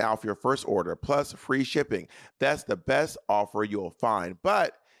 50% off your first order plus free shipping. That's the best offer you'll find.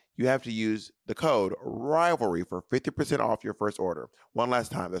 But you have to use the code RIVALRY for 50% off your first order. One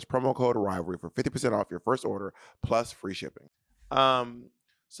last time, that's promo code RIVALRY for 50% off your first order plus free shipping.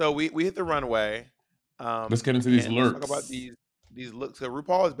 So we hit the runway. Let's get into these lurks. Let's talk about these looks. So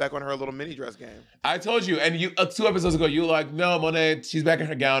RuPaul is back on her little mini dress game. I told you, and you 2 episodes ago, you were like, no, Monet, she's back in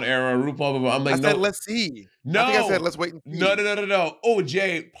her gown era. RuPaul, blah, blah. I'm like, I said, let's see. No. I think I said, let's wait and see. No. Oh,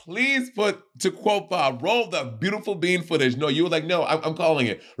 Jay, please put, to quote Bob, roll the beautiful bean footage. No, you were like, no, I'm calling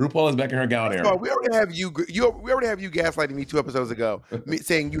it. RuPaul is back in her gown era. We already have you gaslighting me 2 episodes ago,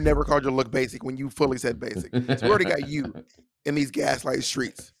 saying you never called your look basic when you fully said basic. So we already got you in these gaslight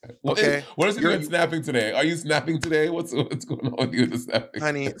streets. Okay? What is it doing snapping today? Are you snapping today? What's going on with you with the snapping?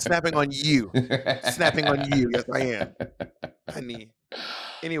 Honey, snapping on you. Snapping on you. Yes, I am. Honey.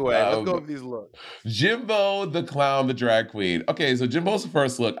 Anyway, let's go with these looks. Jimbo the clown, the drag queen. Okay, so Jimbo's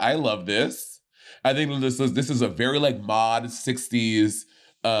first look. I love this. I think this is a very like mod 60s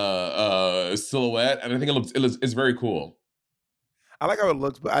silhouette, and I think it's very cool. I like how it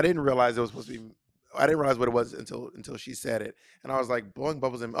looks, but I didn't realize it was supposed to be. I didn't realize what it was until she said it, and I was like blowing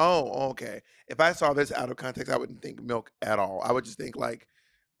bubbles. And okay. If I saw this out of context, I wouldn't think milk at all. I would just think like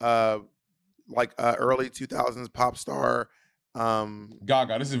early 2000s pop star.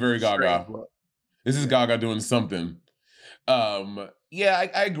 Gaga. This is very Gaga. This is Gaga doing something. Yeah,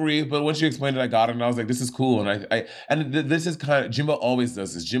 I agree. But once you explained it, I got it, and I was like, "This is cool." And this is kind of Jimbo always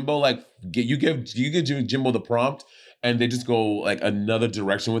does this. Jimbo like you give Jimbo the prompt, and they just go like another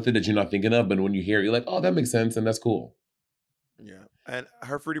direction with it that you're not thinking of. But when you hear it, you're like, "Oh, that makes sense," and that's cool. Yeah, and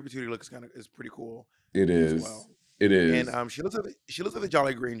her Fruity Patootie look is pretty cool. It is. Well. It is. And she looks like the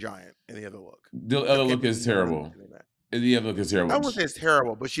Jolly Green Giant in the other look. The other look is terrible. The other look is terrible. I wouldn't say it's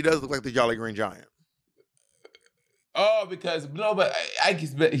terrible, but she does look like the Jolly Green Giant. Oh, because no, but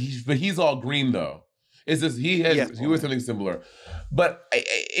he's all green though. It's just he wears something similar, but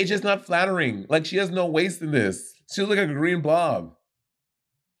it's just not flattering. Like she has no waist in this. She looks like a green blob.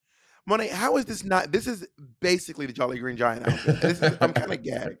 Monet, how is this not? This is basically the Jolly Green Giant outfit. I'm kind of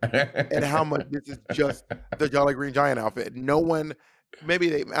gagged at how much this is just the Jolly Green Giant outfit. No one, I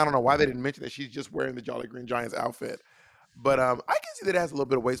don't know why they didn't mention that she's just wearing the Jolly Green Giant's outfit. But I can see that it has a little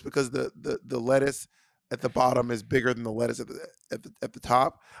bit of waist because the lettuce at the bottom is bigger than the lettuce at the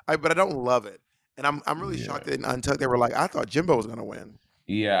top. But I don't love it, and I'm really shocked that in Untucked they were like, I thought Jimbo was gonna win.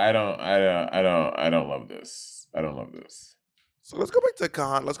 Yeah, I don't love this. I don't love this. So let's go back to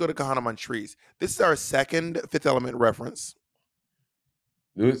Kahan. Let's go to Kahana Montrese. This is our second Fifth Element reference.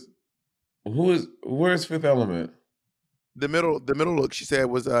 Where's Fifth Element? The middle look she said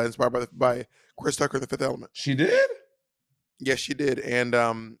was inspired by Chris Tucker, the Fifth Element. She did? Yes, she did. And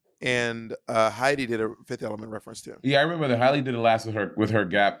Heidi did a Fifth Element reference too. Yeah, I remember that Heidi did it last with her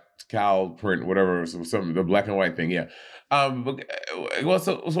Gap cowl print, whatever, some the black and white thing. Yeah. So let's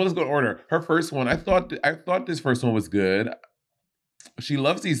go in order. Her first one, I thought this first one was good. She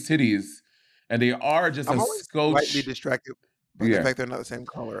loves these titties, and they are just I'm a always scotch. Slightly distracted by the fact they're not the same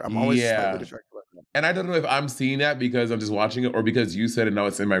color. I'm always slightly distracted by that. And I don't know if I'm seeing that because I'm just watching it or because you said it, now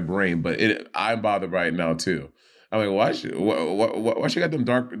it's in my brain, but I'm bothered by it now too. I'm like, why she got them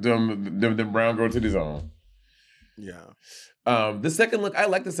them brown girl titties on? Yeah. The second look, I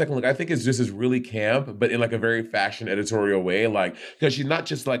like the second look. I think it's just as really camp, but in like a very fashion editorial way. Like, because she's not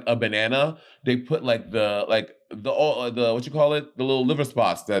just like a banana. They put like the what you call it? The little liver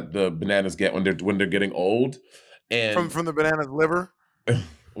spots that the bananas get when they're getting old. And from the banana's liver?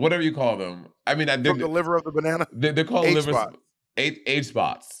 Whatever you call them. I mean, from the liver of the banana? They're called liver spots. Age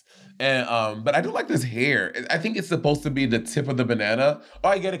spots. And but I don't like this hair. I think it's supposed to be the tip of the banana. Oh,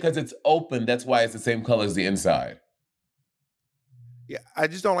 I get it because it's open. That's why it's the same color as the inside. Yeah, I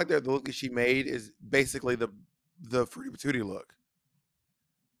just don't like the look that she made is basically the Fruity Patootie look.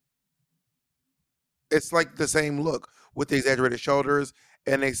 It's like the same look with the exaggerated shoulders,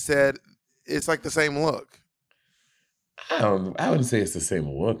 and they said it's like the same look. I wouldn't say it's the same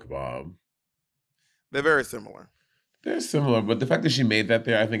look, Bob. They're very similar. They're similar, but the fact that she made that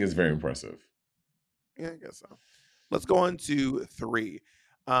there, I think is very impressive. Yeah, I guess so. Let's go on to 3.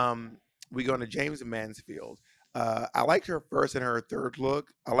 We go into James Mansfield. I liked her first and her third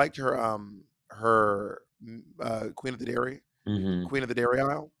look. I liked her Queen of the Dairy, Queen of the Dairy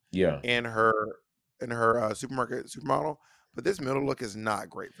aisle. Yeah, and her supermodel. But this middle look is not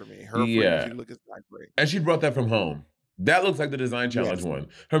great for me. Her look is not great. And she brought that from home. That looks like the design challenge one.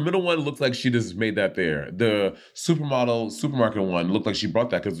 Her middle one looks like she just made that there. The supermarket one looked like she brought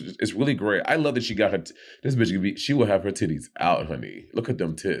that because it's really great. I love that she got this bitch. She will have her titties out, honey. Look at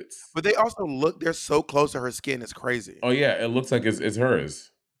them tits. But they also they're so close to her skin. It's crazy. Oh yeah, it looks like it's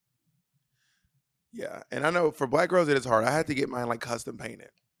hers. Yeah, and I know for Black girls it is hard. I had to get mine like custom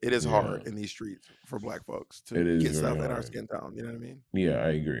painted. It is hard in these streets for Black folks to get stuff in our skin tone. You know what I mean? Yeah,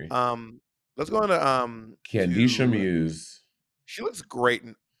 I agree. Let's go into Candisha Muse. She looks great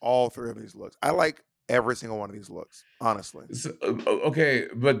in all 3 of these looks. I like every single one of these looks, honestly. So, okay,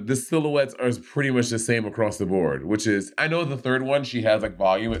 but the silhouettes are pretty much the same across the board, which is, I know the third one, she has like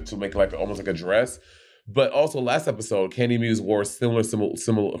volume to make like almost like a dress, but also last episode, Candy Muse wore similar,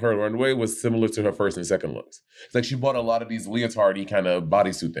 her runway was similar to her first and second looks. It's like she bought a lot of these leotardy kind of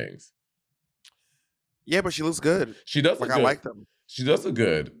bodysuit things. Yeah, but she looks good. She does look good. I like them. She does look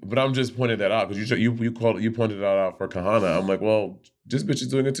good, but I'm just pointing that out because you pointed that out for Kahana. I'm like, well, this bitch is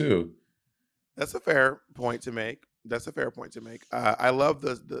doing it too. That's a fair point to make. I love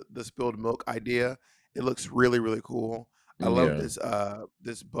the spilled milk idea. It looks really, really cool. I love Yeah.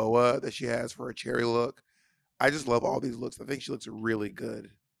 this boa that she has for a cherry look. I just love all these looks. I think she looks really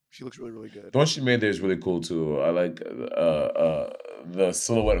good. She looks really, really good. The one she made there is really cool too. I like the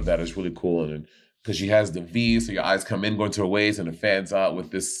silhouette of that is really cool, and because she has the V, so your eyes come in going to her waist, and it fans out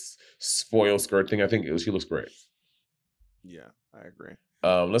with this foil skirt thing. I think she looks great. Yeah, I agree.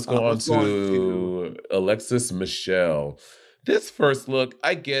 Let's go on Let's go on to to Alexis Michelle. This first look,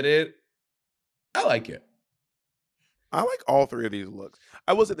 I get it. I like it. I like all three of these looks.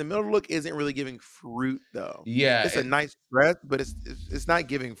 I will say the middle look isn't really giving fruit though. Yeah, It's a nice dress, but it's not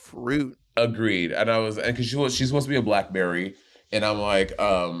giving fruit. agreed. And because she's supposed to be a blackberry, and I'm like,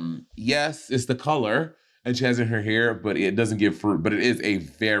 yes, it's the color, and she has it in her hair, but it doesn't give fruit. But it is a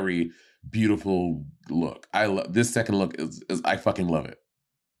very beautiful look. I love this second look. Is I fucking love it.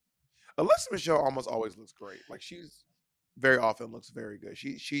 Alexa Michelle almost always looks great. Like she's very often looks very good.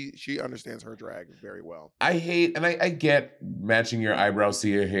 She understands her drag very well. I hate, and I get matching your eyebrows to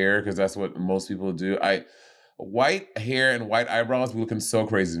your hair because that's what most people do. White hair and white eyebrows be looking so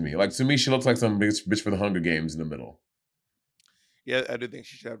crazy to me. Like to me, she looks like some bitch for the Hunger Games in the middle. Yeah, I do think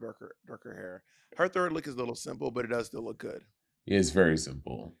she should have darker hair. Her third look is a little simple, but it does still look good. It's very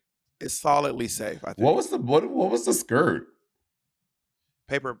simple. It's solidly safe, I think. What was the skirt?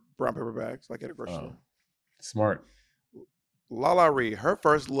 Brown paper bags, like at a grocery store. Smart. Lala Ree, her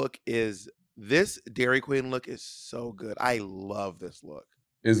first look is this Dairy Queen look is so good. I love this look.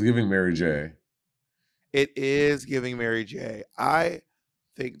 It's giving Mary J. It is giving Mary J. I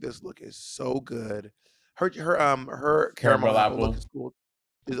think this look is so good. Her caramel apple look is cool,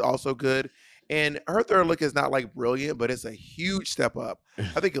 is also good. And her third look is not like brilliant, but it's a huge step up.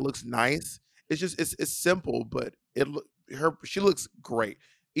 I think it looks nice. It's just it's simple, but she looks great.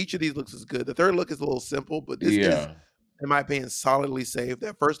 Each of these looks is good. The third look is a little simple, but this is, in my opinion, solidly safe.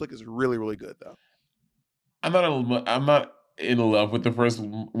 That first look is really, really good, though. I'm not in love with the first.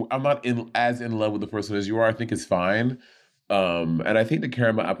 I'm not as in love with the first one as you are. I think it's fine. And I think the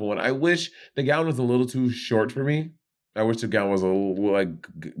caramel apple one. I wish the gown was a little too short for me. I wish the gown was a little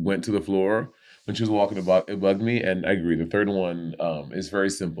went to the floor when she was walking about. It bugged me, and I agree. The third one is very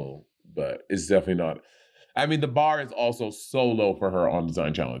simple, but it's definitely not. I mean, the bar is also so low for her on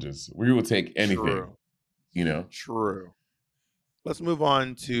design challenges. We will take anything. True. You know? True. Let's move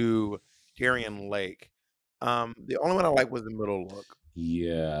on to Darian Lake. The only one I like was the middle look.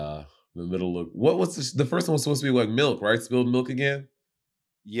 Yeah, the middle look. What was the first one was supposed to be like milk, right? Spilled milk again?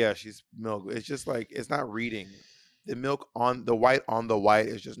 Yeah, she's milk. It's just like it's not reading. The milk on the white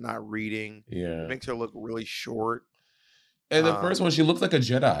is just not reading. Yeah. It makes her look really short. And the first one, she looks like a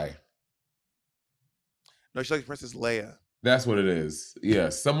Jedi. No, she's like Princess Leia. That's what it is. Yeah,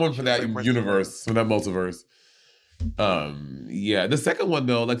 someone from that universe, from that multiverse. Yeah. The second one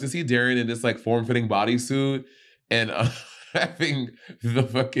though, like to see Darian in this like form-fitting bodysuit and having the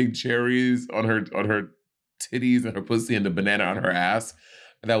fucking cherries on her titties and her pussy and the banana on her ass.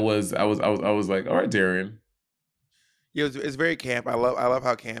 I was like, all right, Darian. Yeah, it's very camp. I love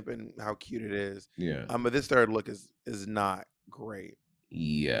how camp and how cute it is. Yeah. But this third look is not great.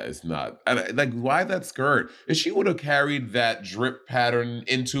 Yeah, it's not. And like, why that skirt? If she would have carried that drip pattern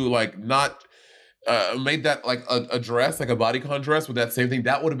into like not made that like a dress, like a bodycon dress with that same thing,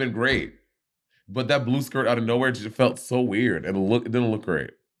 that would have been great. But that blue skirt out of nowhere just felt so weird and it didn't look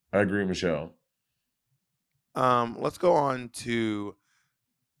great. I agree, Michelle. Let's go on to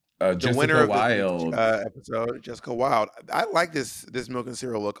the winner Jessica of Wilde episode, Jessica Wilde. I like this milk and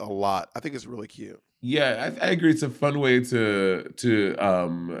cereal look a lot. I think it's really cute. Yeah, I agree. It's a fun way to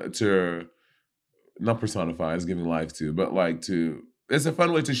not personify, is giving life to, but like it's a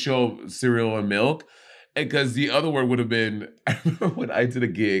fun way to show cereal and milk. Because the other word would have been, I remember when I did a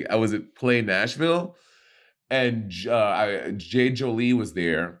gig, I was at Play Nashville, and Jay Jolie was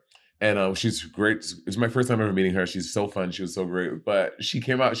there, and she's great. It's my first time ever meeting her. She's so fun. She was so great. But she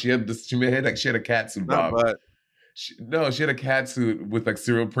came out. She had a cat suit, Bob. She had a cat suit with like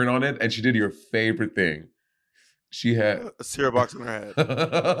cereal print on it, and she did your favorite thing. She had a cereal box on her head,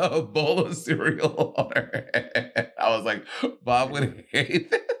 a bowl of cereal on her head. I was like, Bob would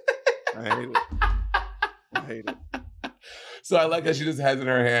hate this. I hate it. So I like that she just has it in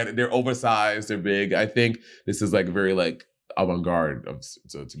her hand. They're oversized. They're big. I think this is like very like avant-garde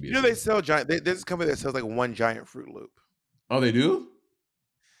to be. You know, they sell giant. There's a company that sells like one giant Fruit Loop. Oh, they do?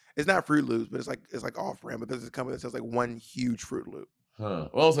 It's not Fruit Loops, but it's like off-brand. But there's a company that sells like one huge Fruit Loop. Huh.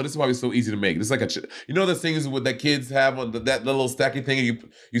 Well, so this is why it's so easy to make. This is like the things that kids have on that little stacky thing, and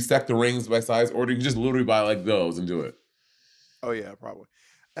you stack the rings by size order. You can just literally buy like those and do it. Oh yeah, probably.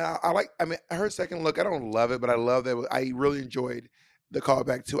 I mean, her second look, I don't love it, but I love that. I really enjoyed the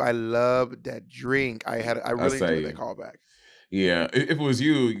callback too. I love that drink. I really enjoyed that callback. Yeah, if it was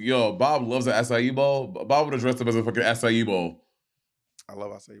you, yo, Bob loves an acai bowl. Bob would have dressed up as a fucking acai bowl. I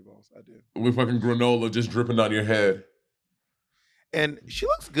love acai bowls. I do. With fucking granola just dripping down your head. And she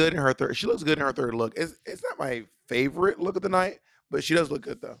looks good in her third. She looks good in her third look. It's not my favorite look of the night, but she does look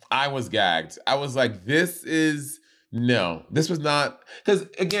good though. I was gagged. I was like, this was not, because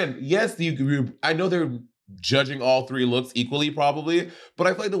again, yes, I know they're judging all three looks equally probably, but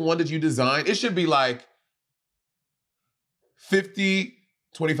I feel like the one that you designed, it should be like 50,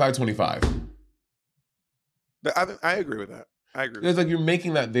 25, 25. I agree with that. I agree. It's like you're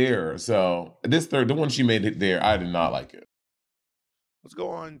making that there. So the one she made it there, I did not like it. Let's go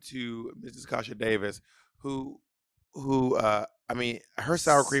on to Mrs. Kasha Davis, who I mean, her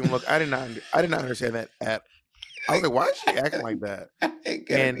sour cream look. I did not understand that at. I was like, why is she acting like that?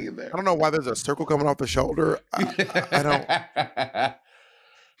 I don't know why there's a circle coming off the shoulder. I don't.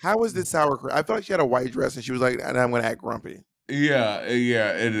 How is this sour cream? I felt like she had a white dress and she was like, and I'm going to act grumpy. Yeah.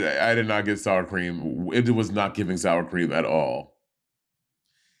 I did not get sour cream. It was not giving sour cream at all.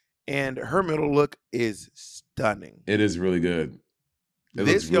 And her middle look is stunning. It is really good.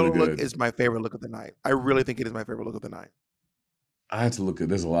 This yellow look is my favorite look of the night. I really think it is my favorite look of the night. I had to look at.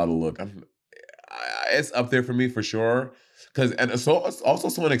 There's a lot of look. It's up there for me for sure. And so it's also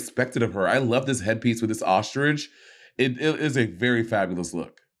so unexpected of her. I love this headpiece with this ostrich. It is a very fabulous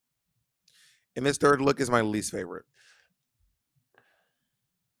look. And this third look is my least favorite.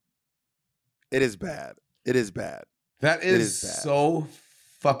 It is bad. It is bad. That is so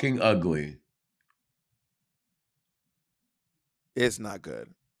fucking ugly. It's not good.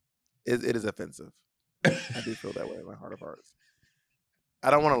 It is offensive. I do feel that way in my heart of hearts. I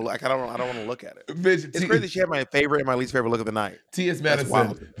don't want to look. I don't want to look at it. Bitch, it's crazy. She had my favorite and my least favorite look of the night. T.S.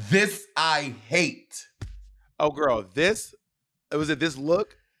 Madison. This I hate. Oh, girl, this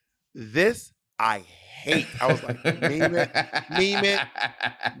look? This I hate. I was like, meme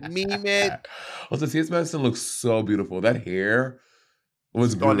it. Also, T.S. Madison looks so beautiful. That hair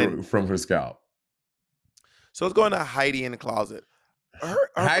was grew from her scalp. So let's go into Heidi in the closet.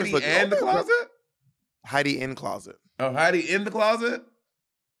 Heidi in the closet? Heidi in closet. Oh, Heidi in the closet?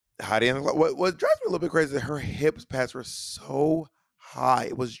 Heidi in the closet. What drives me a little bit crazy is her hips pads were so high.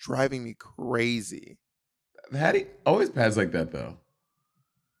 It was driving me crazy. Heidi always pads like that though.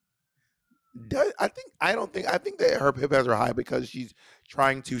 I think that her hip pads are high because she's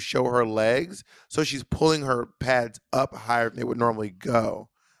trying to show her legs. So she's pulling her pads up higher than they would normally go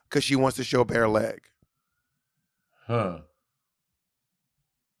because she wants to show a bare leg. Huh.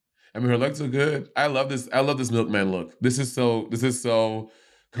 I mean, her legs are good. I love this milkman look. This is so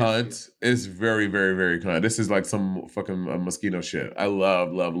cunt. It's very, very, very cunt. This is like some fucking mosquito shit. I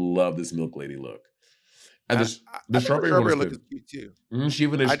love this milk lady look. And the strawberry look is cute too.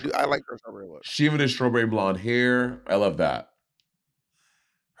 Mm-hmm. I like her strawberry look. She even has strawberry blonde hair. I love that.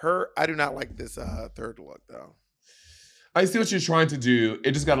 I do not like this third look though. I see what you're trying to do.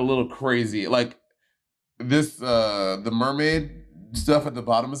 It just got a little crazy. Like this, the mermaid stuff at the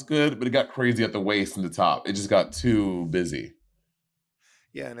bottom is good, but it got crazy at the waist and the top. It just got too busy.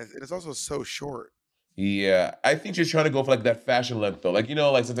 Yeah, and it's also so short. Yeah, I think you're trying to go for like that fashion length though. Like, you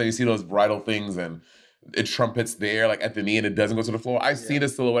know, like sometimes you see those bridal things and it trumpets there, like at the knee, and it doesn't go to the floor. I see the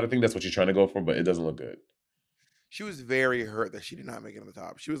silhouette. I think that's what you're trying to go for, but it doesn't look good. She was very hurt that she did not make it on the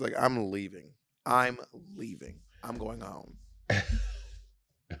top. She was like, I'm leaving. I'm going home.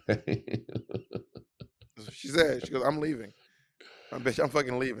 She said, she goes, I'm leaving. Bitch, I'm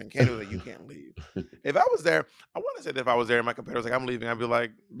fucking leaving. Can't do that. You can't leave. If I was there, I want to say that if I was there and my competitor was like, I'm leaving, I'd be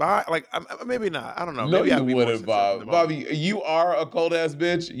like, bye. Like, maybe not. I don't know. No, maybe you wouldn't, Bob. Bobby, you are a cold ass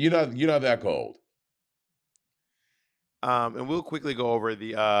bitch. You're not that cold. And we'll quickly go over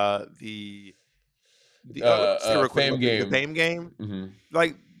the fame game. The fame game. Mm-hmm.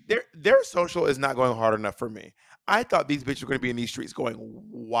 Like their social is not going hard enough for me. I thought these bitches were going to be in these streets going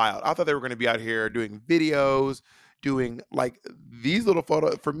wild. I thought they were going to be out here doing videos, doing like these little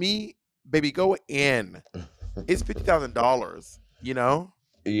photos. For me, baby, go in. It's $50,000. You know.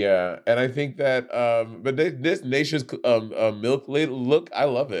 Yeah, and I think that, but this Nation's milk look, I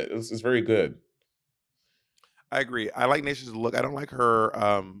love it. It's very good. I agree. I like Nation's look. I don't like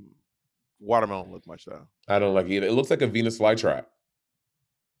her watermelon look much though. I don't like it either. It looks like a Venus flytrap.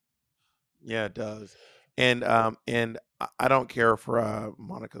 Yeah, it does. And I don't care for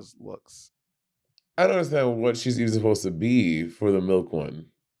Monica's looks. I don't understand what she's even supposed to be for the milk one.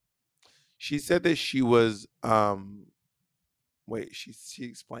 She said that she was she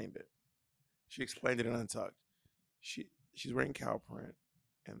explained it. She explained it in Untucked. She's wearing cow print.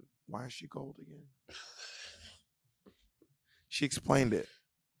 And why is she gold again? She explained it.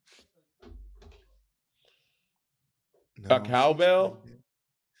 No, A cowbell?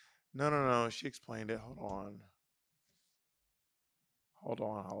 No. She explained it. Hold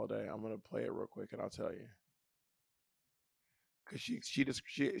on, Holiday. I'm gonna play it real quick and I'll tell you. Cause she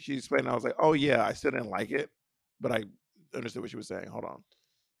explained. I was like, oh yeah, I still didn't like it, but I understood what she was saying. Hold on.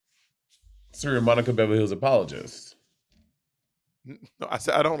 So you're a Monica Beverly Hills apologist. No, I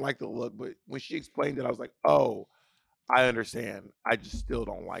said I don't like the look, but when she explained it, I was like, oh, I understand. I just still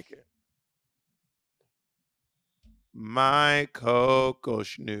don't like it. My Coco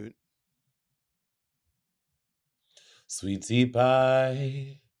Schnoot. Sweet tea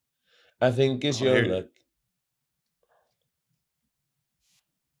pie. I think it's Oh, your here. luck.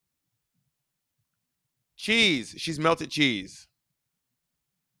 Cheese. She's melted cheese.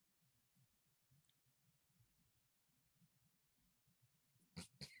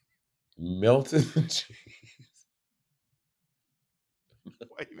 Melted cheese.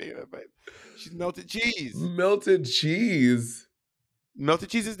 Why you making that face? She's melted cheese. Melted cheese. Melted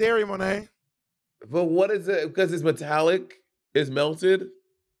cheese is dairy, Monet. But what is it? Because it's metallic? It's melted?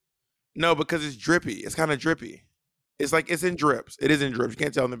 No, because it's drippy. It's kind of drippy. It's like it's in drips. It is in drips. You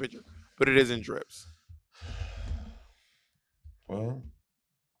can't tell in the picture, but it is in drips. Well,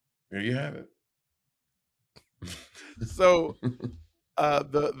 there you have it. So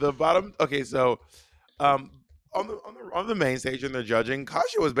the bottom. Okay, so on the main stage in the judging,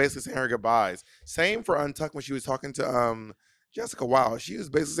 Kasha was basically saying her goodbyes. Same for Untucked when she was talking to Jessica Wilde. She was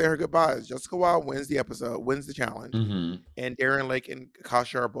basically saying her goodbyes. Jessica Wilde wins the challenge, and Darren Lake and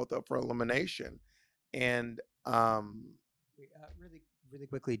Kasha are both up for elimination. And really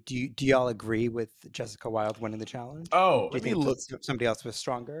quickly, do y'all agree with Jessica Wilde winning the challenge? Oh, do you think somebody else was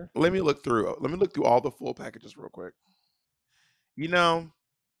stronger? Let me look through all the full packages real quick. You know,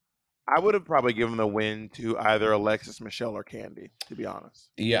 I would have probably given the win to either Alexis, Michelle, or Candy, to be honest.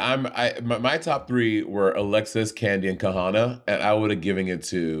 Yeah, my top three were Alexis, Candy, and Kahana, and I would have given it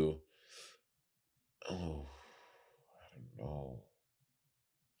to. Oh, I don't know.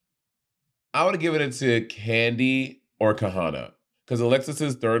 I would have given it to Candy or Kahana because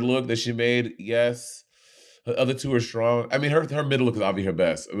Alexis's third look that she made, yes. The other two are strong. I mean, her middle look is obviously her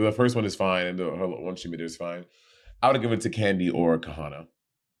best. The first one is fine, and her one she made is fine. I would have given it to Candy or Kahana.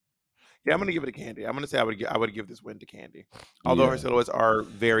 Yeah, I'm gonna give it to Candy. I'm gonna say I would give this win to Candy. Although her silhouettes are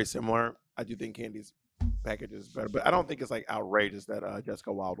very similar, I do think Candy's package is better. But I don't think it's like outrageous that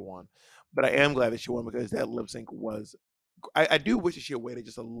Jessica Wilde won. But I am glad that she won because that lip sync was. I do wish that she had waited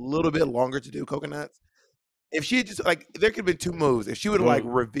just a little bit longer to do Coconuts. If she had just like, there could have been two moves. If she would have like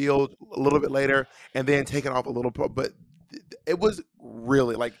revealed a little bit later and then taken off a little, but it was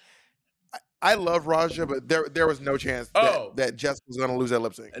really like. I love Raja, but there was no chance that Jessica was going to lose that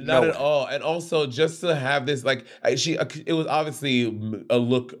lip sync. Not at all. And also, just to have this, like, it was obviously a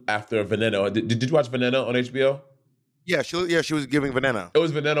look after Veneno. Did you watch Veneno on HBO? Yeah, she was giving Veneno. It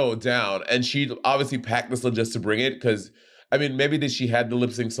was Veneno down, and she obviously packed this look just to bring it because, I mean, maybe she had the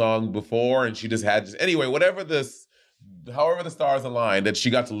lip sync song before, and she just had anyway. However the stars aligned, that she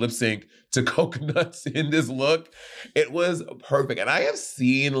got to lip sync to Coconuts in this look, it was perfect. And I have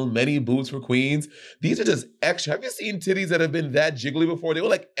seen many boobs for queens. These are just extra. Have you seen titties that have been that jiggly before? They were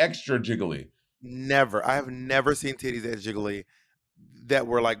like extra jiggly. Never. I have never seen titties that jiggly that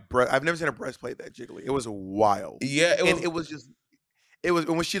were like I've never seen a breastplate that jiggly. It was wild. Yeah, it was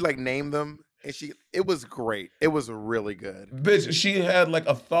when she like named them. And it was great. It was really good. Bitch, she had like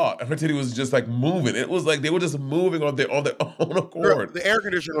a thought. Her titty was just like moving. It was like they were just moving on their own accord. The air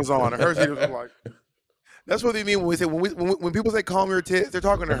conditioner was on. And her titty was like. That's what they mean when we say when people say calm your tits, they're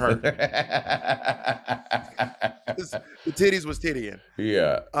talking to her. The titties was tittying.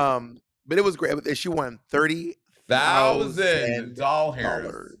 Yeah. But it was great. She won $30,000 doll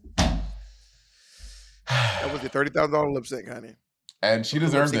hairs. That was a $30,000 lip sync, honey. And she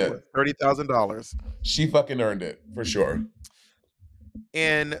deserved it. $30,000. She fucking earned it, for sure.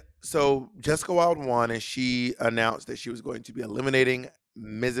 And so Jessica Wilde won, and she announced that she was going to be eliminating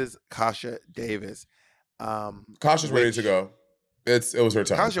Mrs. Kasha Davis. Kasha's ready to go. It was her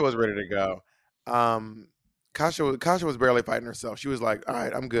time. Kasha was ready to go. Kasha was barely fighting herself. She was like, all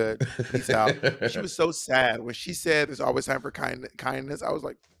right, I'm good. Peace out. She was so sad. When she said there's always time for kindness, I was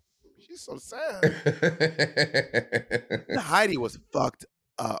like, she's so sad. Heidi was fucked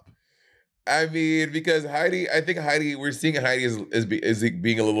up. I mean, because we're seeing Heidi is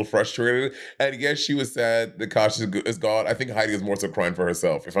being a little frustrated. And yes, she was sad that Kasha is gone. I think Heidi is more so crying for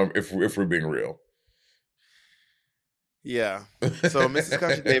herself, if we're being real. Yeah. So Mrs.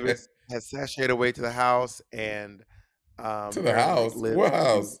 Kasha Davis has sashayed away to the house and to the house. What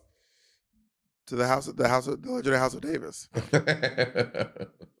house? To the legendary house of Davis.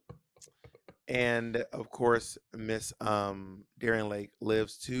 And of course, Miss Darian Lake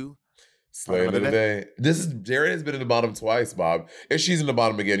lives to Slay another day. Darian has been in the bottom twice, Bob. If she's in the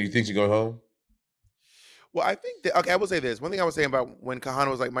bottom again, you think she's going home? Well, I think that, okay, I will say this. One thing I was saying about when Kahana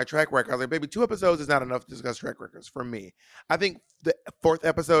was like, my track record, I was like, baby, 2 episodes is not enough to discuss track records for me. I think the 4th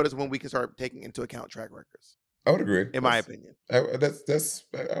episode is when we can start taking into account track records. I would agree. In my opinion. I would agree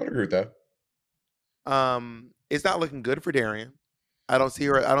with that. It's not looking good for Darian. I don't see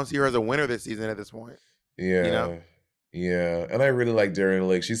her as a winner this season at this point. Yeah. You know? Yeah. And I really like Darian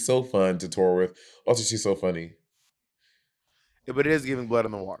Lake. She's so fun to tour with. Also, she's so funny. Yeah, but it is giving blood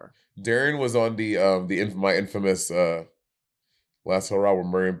in the water. Darian was on my infamous Last Hurrah with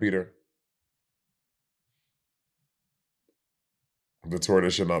Murray and Peter. The tour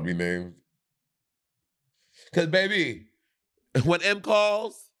that should not be named. Because, baby, when M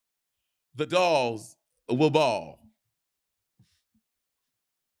calls, the dolls will ball.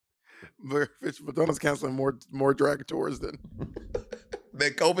 Madonna's canceling more drag tours than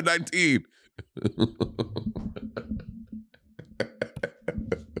COVID-19.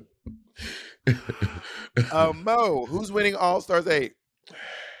 Mo, who's winning All Stars 8?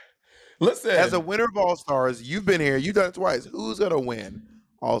 Listen, as a winner of All Stars, you've been here, you've done it twice. Who's gonna win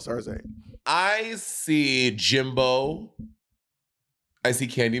All Stars 8? I see Jimbo. I see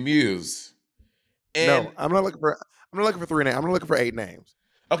Candy Muse. And no, I'm not looking for 3 names. I'm not looking for 8 names.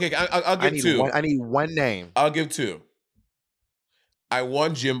 Okay, I'll give 2. I need 1 name. I'll give 2. I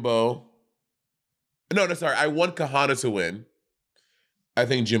want Jimbo. No, sorry. I want Kahana to win. I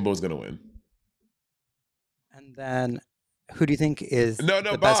think Jimbo's gonna win. And then, who do you think is the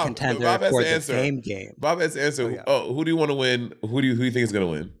Bob, best contender Bob for the Fame game? Bob has to answer. Who do you want to win? Who do you think is gonna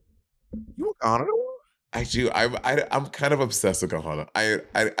win? You want Kahana to win? Actually, I'm kind of obsessed with Kahana.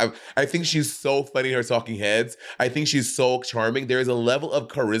 I think she's so funny in her talking heads. I think she's so charming. There is a level of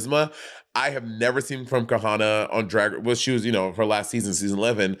charisma I have never seen from Kahana on Drag. Well, she was, her last season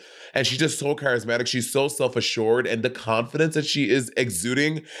 11, and she's just so charismatic. She's so self-assured, and the confidence that she is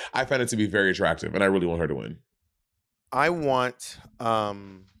exuding, I find it to be very attractive, and I really want her to win. I want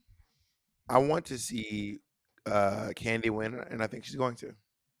to see Candy win, and I think she's going to.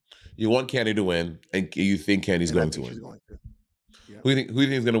 You want Candy to win, and you think Candy's going to win. She's going to. Yeah. Who do you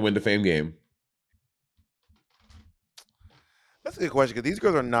think is going to win the Fame game? That's a good question because these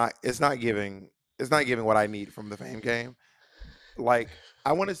girls are not. It's not giving what I need from the Fame game. Like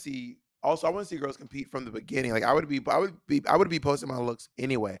I want to see. Also, I want to see girls compete from the beginning. Like I would be posting my looks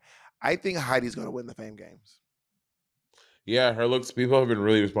anyway. I think Heidi's going to win the Fame games. Yeah, her looks. People have been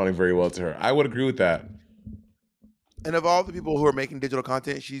really responding very well to her. I would agree with that. And of all the people who are making digital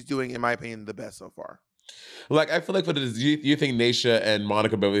content, she's doing, in my opinion, the best so far. Like, I feel like for you think Naysha and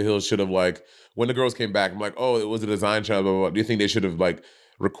Monica Beverly Hills should have, like, when the girls came back, I'm like, oh, it was a design channel, blah, blah, blah. Do you think they should have, like,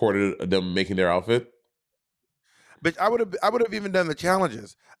 recorded them making their outfit? But I would have even done the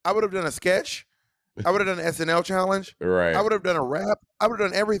challenges. I would have done a sketch. I would have done an SNL challenge. Right. I would have done a rap. I would have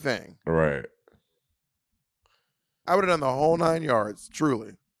done everything. Right. I would have done the whole 9 yards,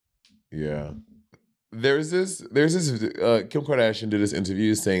 truly. Yeah. There's this Kim Kardashian did this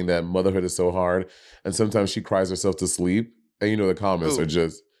interview saying that motherhood is so hard and sometimes she cries herself to sleep. And the comments are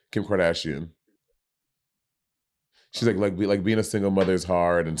just Kim Kardashian. She's like being a single mother is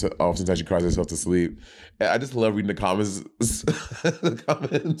hard and oftentimes she cries herself to sleep. And I just love reading the comments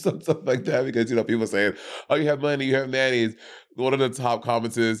and stuff like that because people saying, oh, you have money, you have nannies. One of the top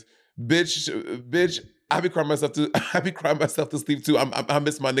comments is, bitch, I be crying myself to sleep too. I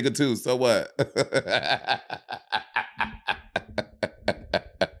miss my nigga too. So what?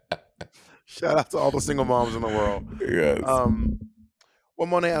 Shout out to all the single moms in the world. Yes. Well,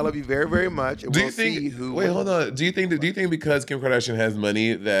 Monet, I love you very, very much. And Wait, hold on. Do you think because Kim Kardashian has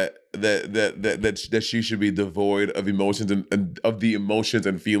money that she should be devoid of emotions and of the emotions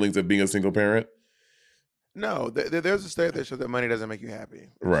and feelings of being a single parent? No, there's a study that shows that money doesn't make you happy.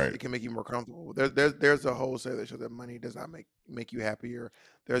 Right. It can make you more comfortable. There's a whole study that shows that money does not make you happier.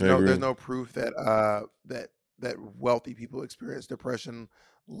 There's no proof that that wealthy people experience depression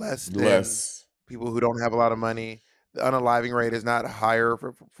less than people who don't have a lot of money. The unaliving rate is not higher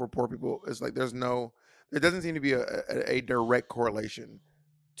for poor people. It's like there doesn't seem to be a direct correlation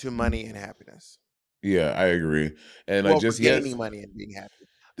to money and happiness. Yeah, I agree. And gaining money and being happy.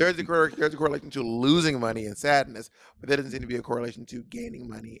 There's a correlation to losing money and sadness, but there doesn't seem to be a correlation to gaining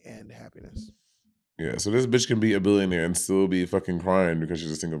money and happiness. Yeah, so this bitch can be a billionaire and still be fucking crying because she's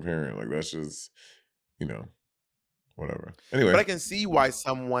a single parent. Like that's just, whatever. Anyway, but I can see why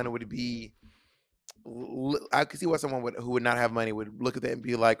someone would be. I could see why someone who would not have money would look at that and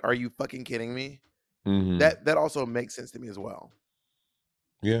be like, "Are you fucking kidding me?" Mm-hmm. That also makes sense to me as well.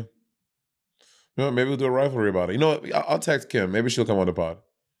 Yeah. No, maybe we'll do a rivalry about it. You know what? I'll text Kim. Maybe she'll come on the pod.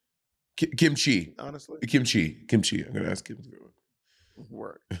 Kimchi. Honestly. Kimchi. I'm going to ask Kim.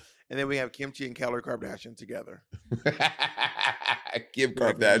 Work. And then we have Kimchi and Calorie Kardashian together. Kim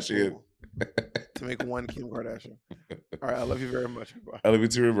Kardashian. To make one Kim Kardashian. All right. I love you very much. Bye. I love you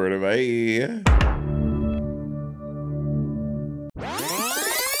too, Roberta. Bye.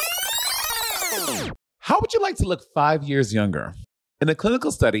 How would you like to look 5 years younger? In a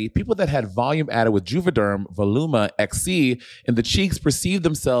clinical study, people that had volume added with Juvederm Voluma XC in the cheeks perceived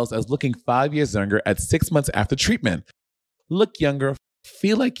themselves as looking 5 years younger at 6 months after treatment. Look younger,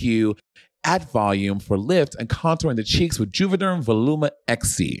 feel like you, add volume for lift and contour in the cheeks with Juvederm Voluma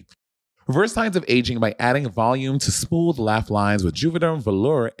XC. Reverse signs of aging by adding volume to smooth laugh lines with Juvederm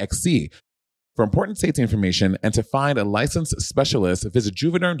Volure XC. For important safety information and to find a licensed specialist, visit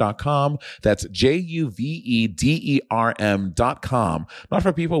juvederm.com. That's JUVEDERM.com. Not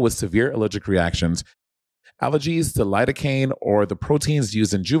for people with severe allergic reactions, allergies to lidocaine, or the proteins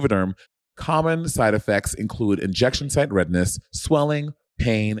used in Juvederm. Common side effects include injection site redness, swelling,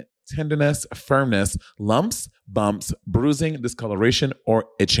 pain, tenderness, firmness, lumps, bumps, bruising, discoloration, or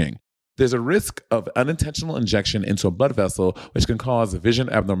itching. There's a risk of unintentional injection into a blood vessel, which can cause vision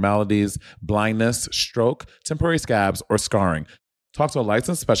abnormalities, blindness, stroke, temporary scabs, or scarring. Talk to a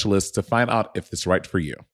licensed specialist to find out if it's right for you.